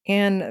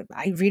 And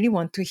I really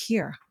want to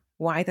hear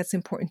why that's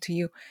important to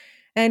you.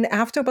 And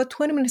after about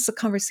 20 minutes of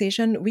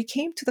conversation, we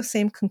came to the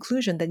same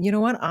conclusion that, you know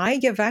what, I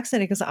get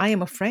vaccinated because I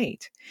am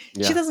afraid.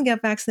 She Yeah. doesn't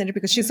get vaccinated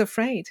because she's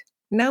afraid.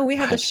 Now we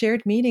have the Right.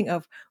 shared meaning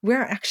of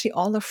we're actually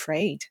all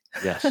afraid.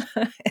 Yes.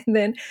 And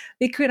then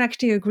we could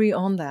actually agree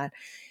on that.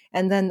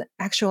 And then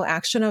actual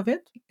action of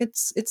it,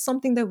 it's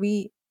something that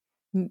we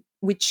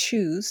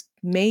choose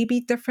maybe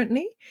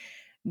differently,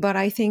 but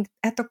I think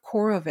at the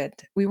core of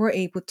it, we were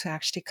able to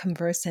actually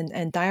converse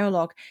and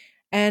dialogue.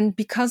 And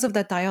because of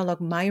that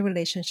dialogue, my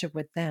relationship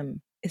with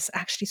them is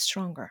actually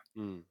stronger.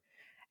 Mm.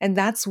 And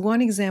that's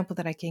one example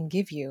that I can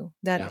give you,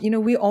 that, Yeah.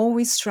 we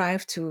always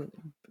strive to,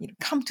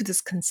 come to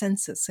this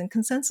consensus, and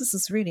consensus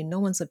is really no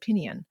one's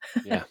opinion.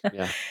 Yeah.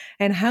 Yeah.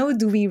 And how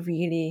do we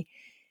really,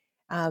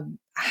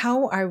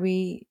 how are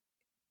we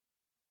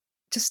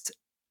just,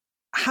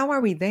 how are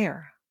we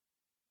there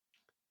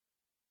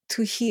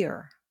to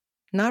hear,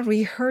 not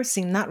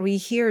rehearsing, not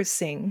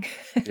rehearsing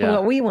Yeah.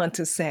 what we want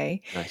to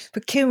say, Nice.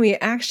 but can we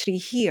actually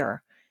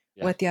hear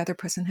Yeah. what the other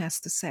person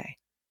has to say?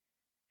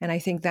 And I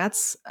think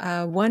that's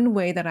one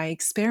way that I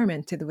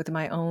experimented with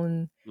my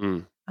own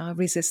Mm.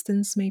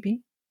 resistance,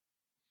 maybe.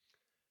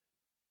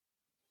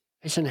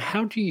 Listen,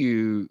 how do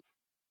you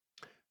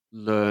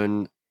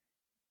learn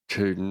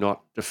to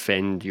not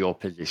defend your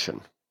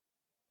position?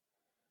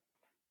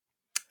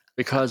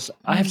 Because Mm.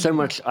 I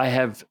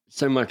have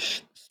so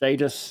much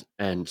status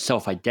and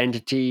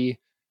self-identity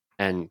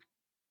and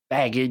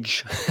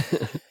baggage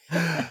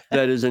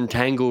that is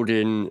entangled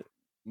in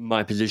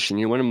my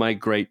position. One of my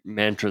great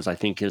mantras, I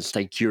think, is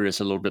stay curious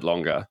a little bit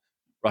longer,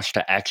 rush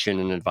to action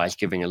and advice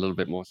giving a little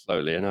bit more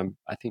slowly. And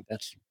I think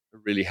that's a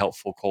really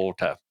helpful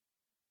a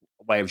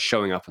way of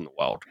showing up in the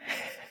world.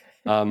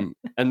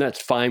 And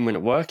that's fine when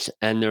it works.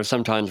 And there are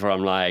some times where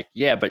I'm like,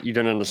 yeah, but you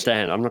don't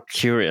understand. I'm not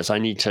curious. I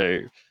need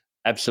to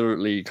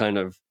absolutely kind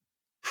of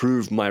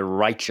prove my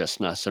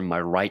righteousness and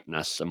my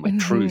rightness and my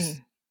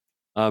truth.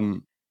 Mhm.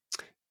 Um,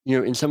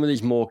 in some of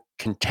these more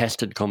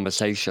contested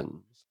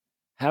conversations,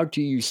 how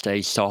do you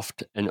stay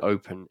soft and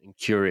open and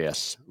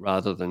curious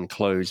rather than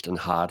closed and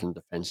hard and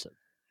defensive?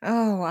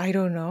 Oh, I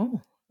don't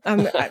know. Are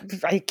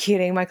you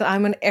kidding, Michael?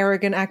 I'm an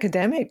arrogant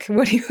academic.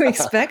 What do you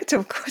expect?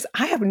 Of course,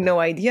 I have no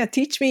idea.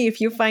 Teach me if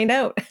you find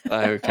out.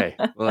 Okay,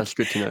 well, that's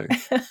good to know.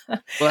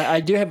 Well, I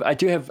do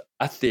have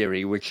a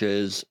theory, which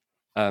is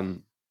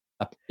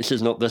this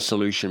is not the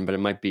solution, but it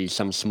might be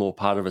some small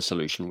part of a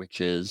solution,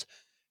 which is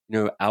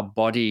our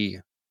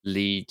body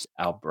leads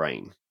our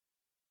brain.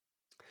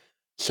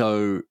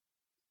 So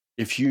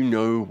if you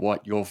know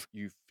what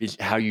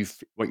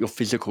what your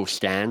physical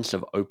stance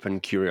of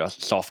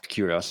soft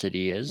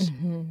curiosity is,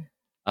 Mhm.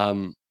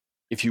 um,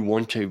 if you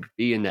want to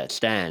be in that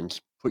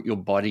stance, put your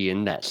body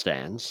in that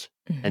stance,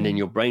 and then Mhm.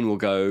 your brain will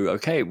go,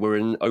 okay, we're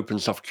in open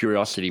soft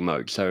curiosity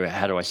mode. So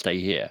how do I stay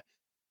here?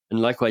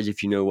 And likewise,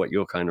 if you know what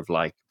your kind of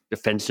like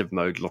defensive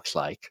mode looks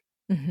like,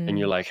 and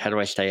you're Mhm. like, how do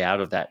I stay out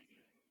of that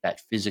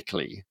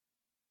physically?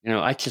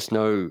 I just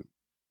know,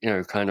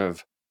 kind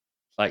of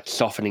like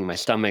softening my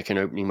stomach and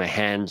opening my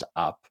hands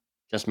up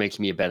just makes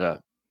me better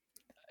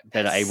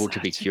That's able to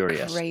be such a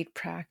curious. great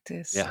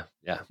practice. Yeah,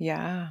 yeah.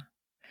 Yeah.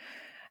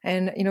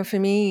 And for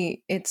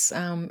me, it's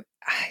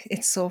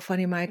so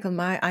funny, Michael.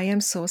 I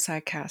am so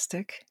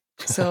sarcastic.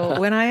 So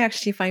when I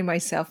actually find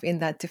myself in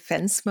that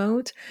defense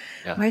mode,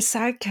 Yeah, my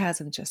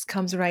sarcasm just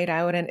comes right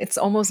out, and it's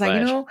almost like,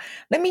 right.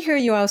 let me hear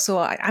you out. So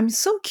I'm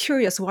so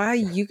curious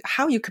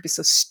how you could be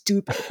so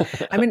stupid.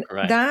 I mean,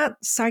 Right. that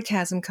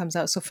sarcasm comes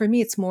out. So for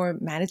me, it's more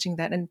managing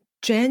that, and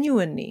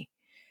genuinely,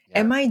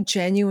 Yeah. am I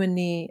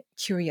genuinely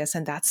curious?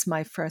 And that's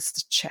my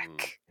first Mm,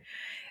 check.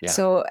 yeah,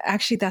 So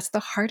actually, that's the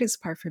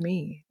hardest part for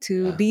me,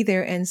 to yeah. be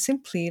there and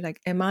simply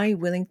like, am I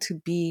willing to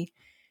be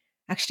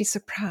actually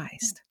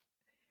surprised?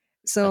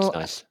 That's So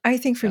nice. I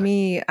think for Yeah.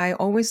 me, I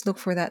always look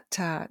for that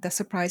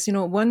surprise.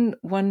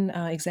 One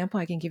example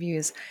I can give you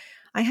is,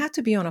 I had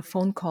to be on a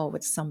phone call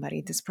with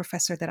somebody, this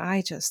professor that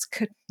I just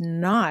could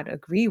not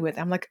agree with.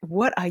 I'm like,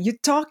 what are you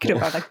talking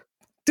about? Like,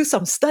 do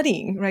some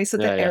studying, right? So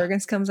Yeah, the yeah.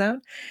 arrogance comes out.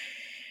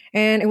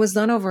 And it was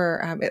done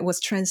over, it was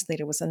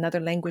translated, it was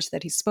another language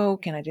that he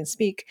spoke and I didn't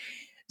speak.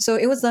 So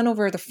it was done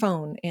over the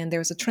phone, and there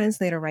was a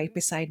translator right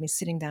beside me,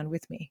 sitting down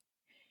with me.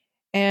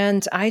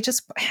 And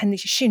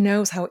she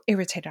knows how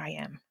irritated I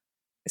am.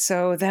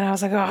 So then I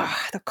was like, oh,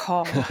 the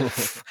call.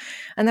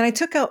 And then I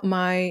took out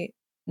my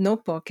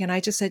notebook and I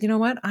just said, you know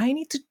what? I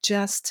need to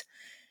just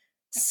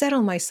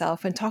settle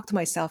myself and talk to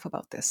myself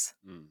about this.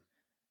 Mm,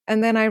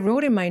 And then I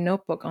wrote in my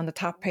notebook on the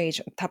top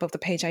of the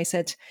page, I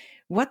said,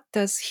 what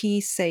does he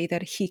say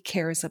that he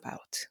cares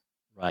about?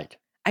 right,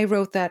 I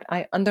wrote that,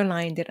 I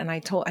underlined it, and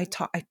I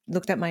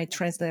looked at my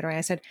translator and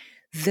I said,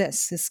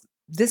 this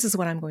is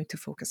what I'm going to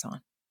focus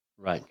on.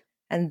 right,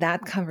 And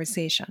that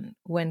conversation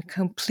went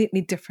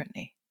completely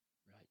differently.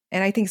 right.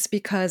 And I think it's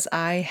because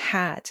I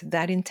had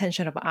that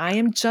intention of, I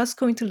am just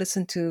going to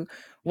listen to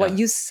what Yeah.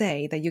 you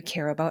say that you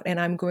care about, and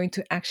I'm going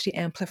to actually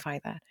amplify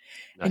that.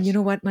 And you Nice.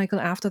 know what, Michael,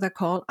 after that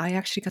call, I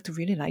actually got to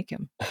really like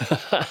him.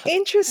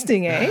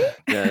 Interesting, eh?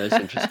 Yeah, that's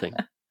interesting.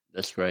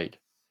 That's great.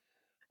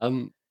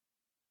 Um,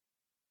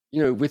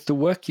 with the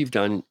work you've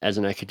done as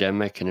an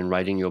academic and in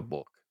writing your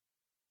book,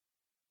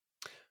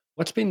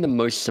 what's been the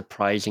most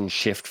surprising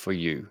shift for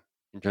you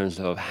in terms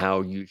of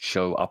how you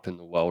show up in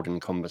the world in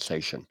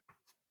conversation?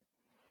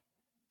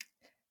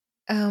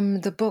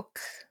 The book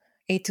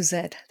A to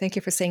Z. Thank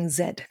you for saying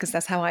Z, because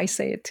that's how I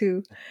say it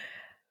too.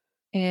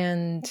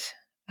 And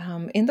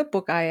in the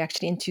book, I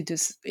actually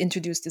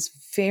introduced this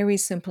very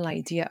simple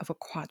idea of a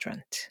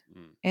quadrant.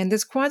 Mm. And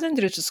this quadrant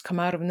didn't just come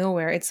out of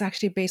nowhere. It's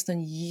actually based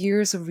on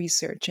years of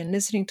research and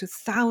listening to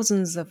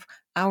thousands of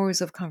hours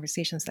of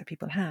conversations that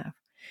people have.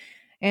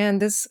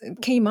 And this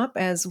came up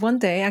as one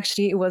day,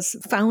 actually, it was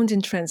found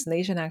in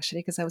translation, actually,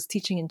 because I was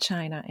teaching in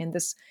China. And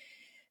this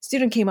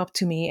student came up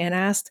to me and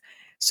asked,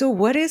 "So,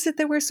 what is it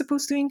that we're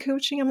supposed to do in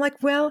coaching?" I'm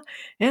like, "Well,"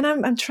 and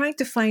I'm trying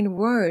to find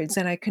words,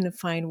 and I couldn't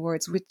find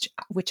words,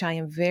 which I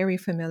am very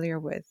familiar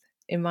with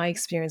in my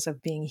experience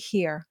of being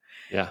here.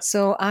 Yeah.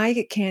 So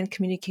I can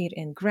communicate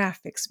in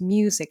graphics,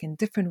 music, in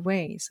different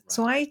ways.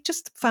 So Right. I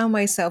just found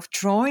myself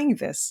drawing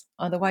this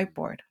on the Mm.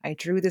 whiteboard. I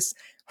drew this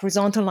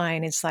horizontal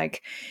line. It's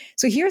like,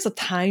 so here's a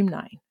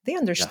timeline. They Yeah.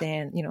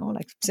 understand,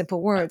 like simple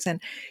Yeah. words.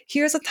 And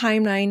here's a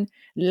timeline.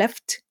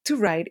 Left to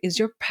right is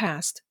your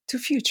past to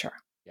future.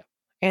 Yeah.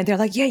 And they're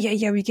like, yeah, yeah,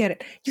 yeah, we get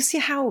it. You see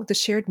how the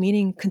shared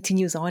meaning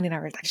continues on in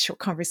our short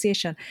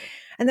conversation. Okay.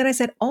 And then I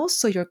said,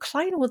 also, your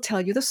client will tell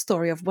you the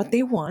story of what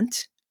they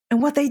want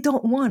and what they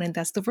don't want. And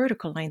that's the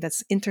vertical line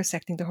that's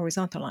intersecting the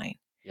horizontal line.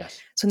 Yes.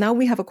 So now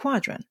we have a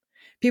quadrant.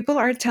 People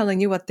are telling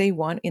you what they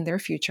want in their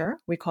future.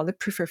 We call it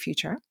preferred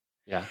future.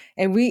 Yeah.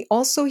 And we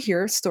also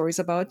hear stories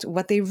about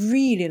what they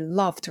really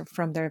loved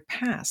from their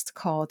past,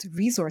 called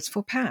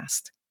resourceful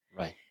past.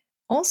 Right.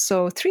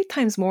 Also, 3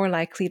 times more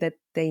likely that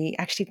they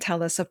actually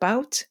tell us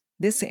about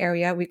this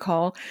area we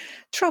call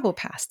trouble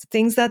past,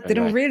 things that Right.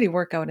 didn't Right. really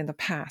work out in the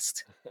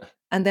past.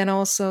 And then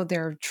also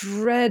their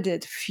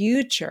dreaded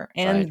future.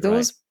 Right. And Right.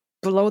 those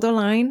below the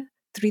line,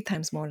 3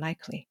 times more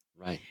likely.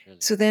 Right. Really.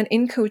 So then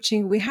in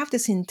coaching, we have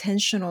this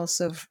intentional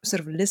sort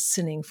of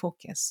listening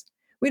focus.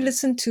 We Mm.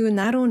 listen to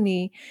not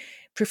only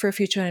prefer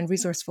future and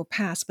resourceful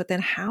past, but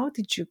then how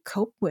did you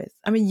cope with?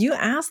 I mean, you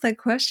asked that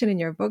question in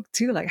your book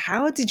too, like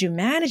how did you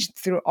manage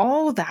through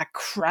all that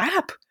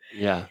crap?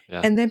 Yeah.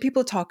 Yeah. And then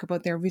people talk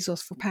about their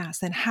resourceful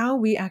past and how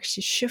we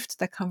actually shift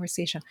that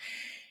conversation.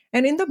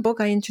 And in the book,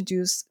 I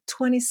introduced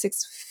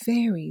 26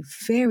 very,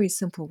 very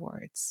simple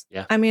words.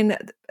 Yeah. I mean,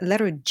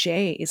 letter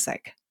J is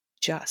like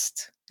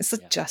just. It's a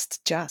Yeah.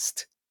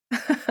 just.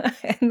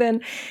 And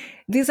then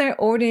these are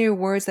ordinary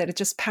words that it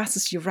just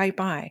passes you right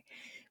by.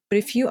 But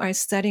if you are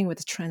studying with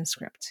a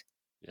transcript,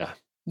 Yeah.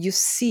 you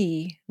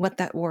see what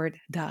that word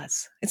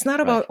does. It's not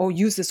Right. about, oh,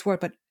 use this word,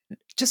 but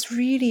just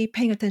really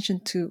paying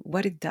attention to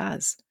what it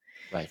does.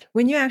 Right.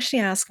 When you actually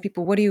ask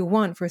people, what do you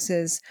want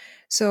versus,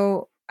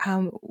 so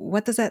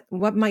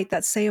what might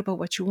that say about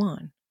what you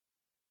want?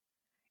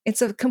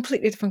 It's a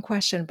completely different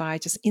question by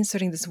just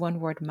inserting this one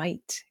word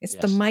might. It's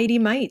the Yes. mighty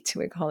might,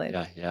 we call it,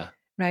 Yeah. Yeah.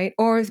 right?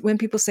 Or when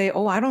people say,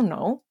 oh, I don't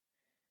know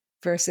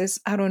versus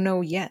I don't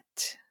know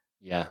yet.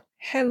 Yeah.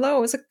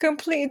 Hello, it's a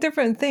completely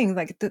different thing,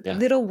 like the Yeah.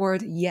 little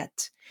word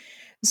yet.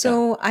 Yeah.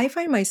 So I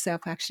find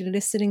myself actually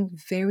listening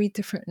very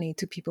differently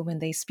to people when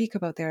they speak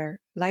about their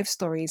life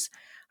stories.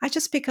 I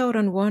just pick out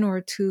on one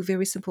or two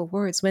very simple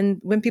words. When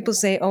people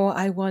say, "Oh,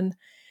 I want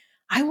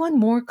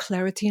more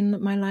clarity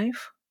in my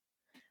life,"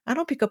 I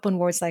don't pick up on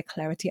words like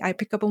clarity. I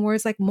pick up on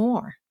words like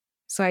more.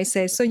 So I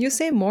say, "So you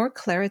say more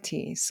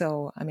clarity.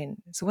 So I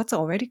mean, so what's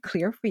already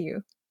clear for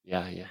you?"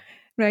 Yeah. Yeah.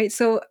 Right?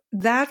 So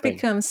That's that great.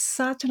 becomes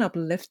such an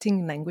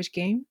uplifting language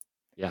game.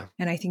 Yeah.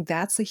 And I think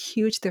that's a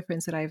huge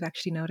difference that I've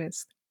actually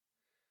noticed.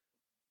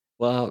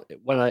 Well,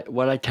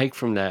 what I take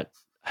from that,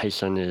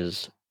 Hasan,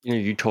 is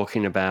you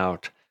talking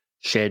about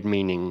shared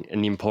meaning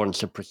and the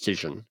importance of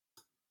precision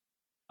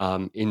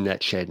in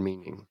that shared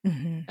meaning,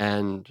 Hmm.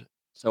 and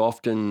so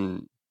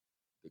often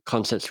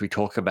concepts we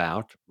talk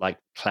about, like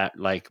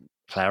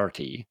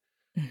clarity,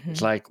 it's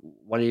Hmm. like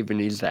what even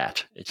is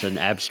that? It's an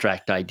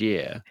abstract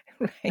idea,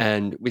 Right.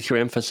 and with your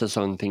emphasis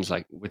on things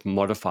like with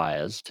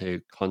modifiers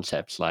to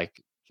concepts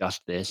like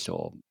just this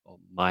or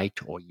might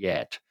or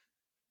yet,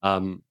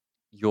 um,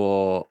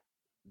 your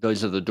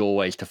those are the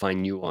doorways to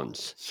find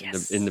nuance in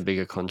the Yes.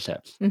 bigger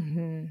concepts.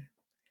 Hmm.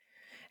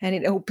 And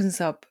it opens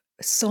up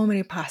so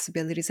many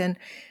possibilities. And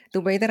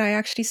the way that I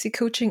actually see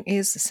coaching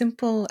is a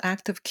simple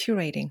act of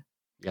curating.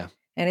 Yeah.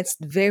 And it's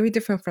very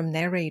different from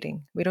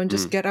narrating. We don't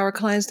just Mm, get our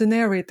clients to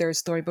narrate their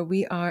story, but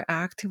we are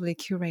actively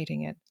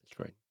curating it, that's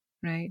great.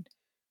 right?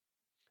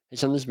 Hey,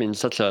 Sam, this has been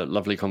such a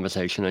lovely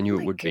conversation. I knew it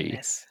My would be.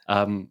 goodness.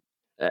 Um,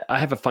 I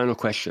have a final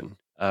question.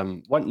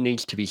 What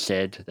needs to be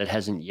said that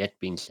hasn't yet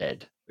been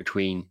said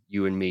between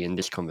you and me in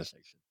this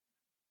conversation?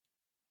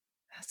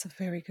 That's a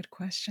very good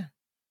question.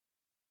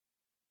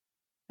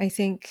 I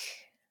think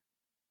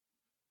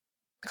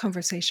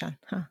conversation,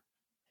 huh?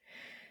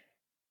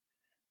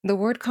 The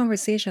word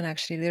conversation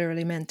actually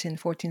literally meant in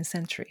 14th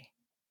century,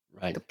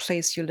 Right. the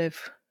place you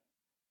live,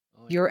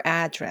 Oh, yeah. your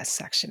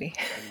address, actually.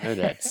 I didn't know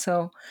that.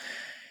 So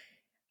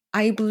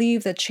I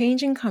believe that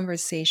changing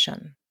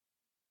conversation,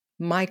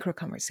 micro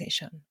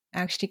conversation,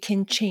 actually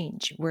can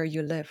change where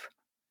you live.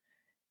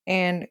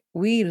 And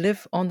we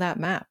live on that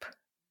map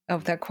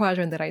of Mm, that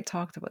quadrant that I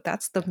talked about.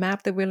 That's the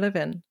map that we live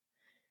in.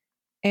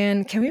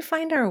 And can we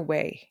find our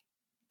way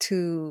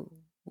to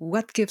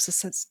what gives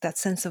us that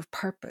sense of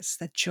purpose,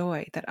 that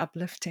joy, that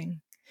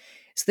uplifting,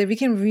 so that we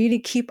can really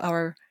keep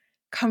our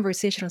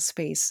conversational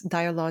space,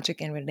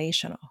 dialogic and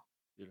relational.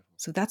 Beautiful.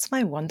 So that's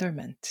my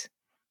wonderment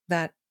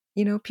that,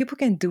 people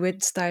can do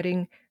it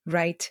starting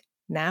right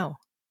now.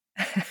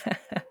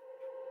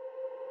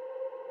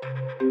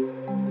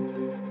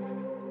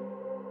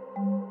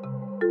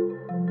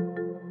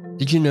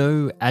 Did you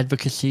know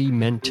advocacy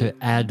meant to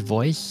add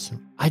voice?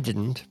 I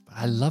didn't, but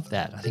I love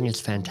that. I think it's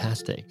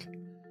fantastic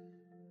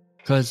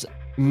because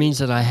it means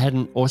that I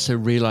hadn't also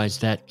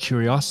realized that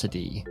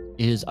curiosity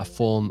is a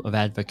form of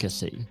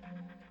advocacy.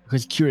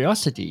 Because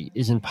curiosity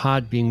is in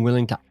part being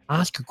willing to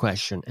ask a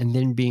question and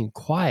then being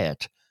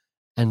quiet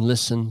and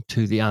listen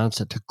to the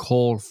answer, to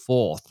call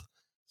forth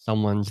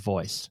someone's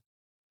voice,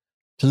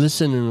 to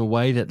listen in a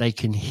way that they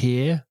can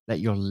hear that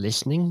you're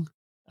listening.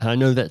 And I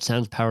know that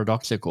sounds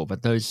paradoxical,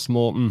 but those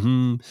small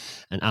and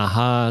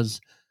ahas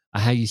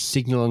are how you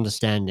signal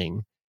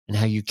understanding and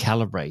how you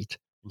calibrate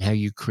and how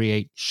you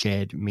create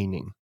shared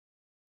meaning.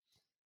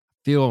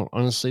 Feel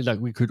honestly like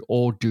we could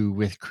all do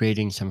with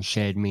creating some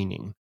shared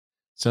meaning.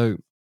 So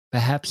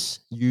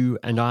perhaps you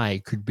and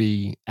I could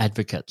be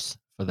advocates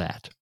for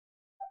that.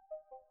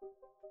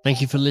 Thank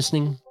you for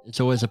listening. It's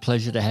always a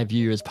pleasure to have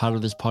you as part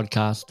of this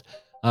podcast.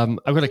 I've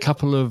got a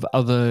couple of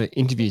other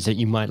interviews that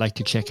you might like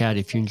to check out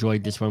if you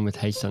enjoyed this one with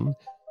Haesun.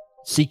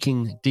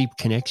 Seeking Deep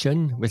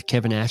Connection with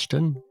Kevin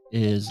Ashton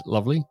is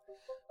lovely.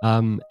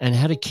 And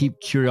How to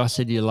Keep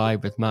Curiosity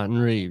Alive with Martin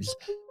Reeves.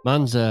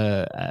 Martin's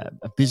a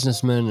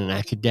businessman, an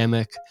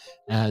academic,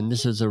 and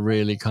this is a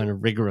really kind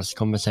of rigorous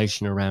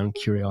conversation around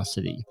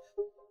curiosity.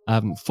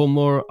 For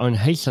more on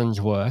Haesun's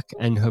work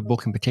and her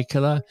book in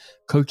particular,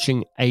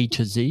 Coaching A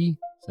to Z,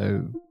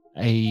 so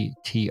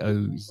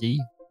ATOZ,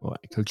 or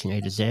Coaching A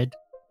to Z,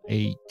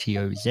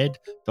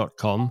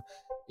 ATOZ.com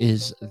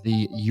is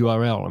the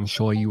URL. I'm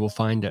sure you will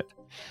find it.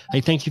 Hey,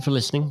 thank you for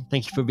listening.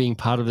 Thank you for being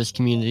part of this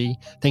community.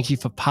 Thank you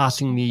for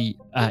passing the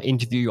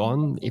interview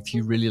on if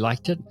you really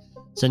liked it,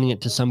 sending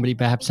it to somebody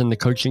perhaps in the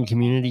coaching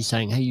community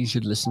saying, hey, you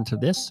should listen to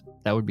this.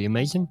 That would be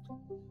amazing.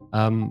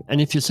 And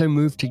if you're so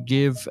moved to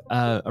give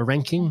a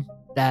ranking,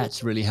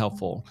 that's really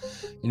helpful.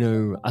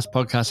 Us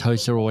podcast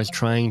hosts are always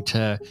trying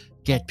to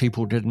get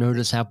people to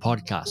notice our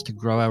podcast, to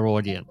grow our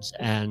audience.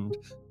 And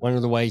one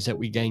of the ways that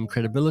we gain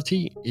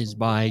credibility is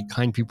by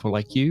kind people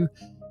like you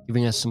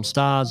giving us some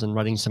stars and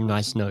writing some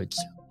nice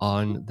notes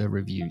on the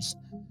reviews.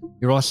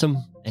 You're awesome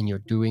and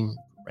you're doing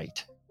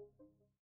great.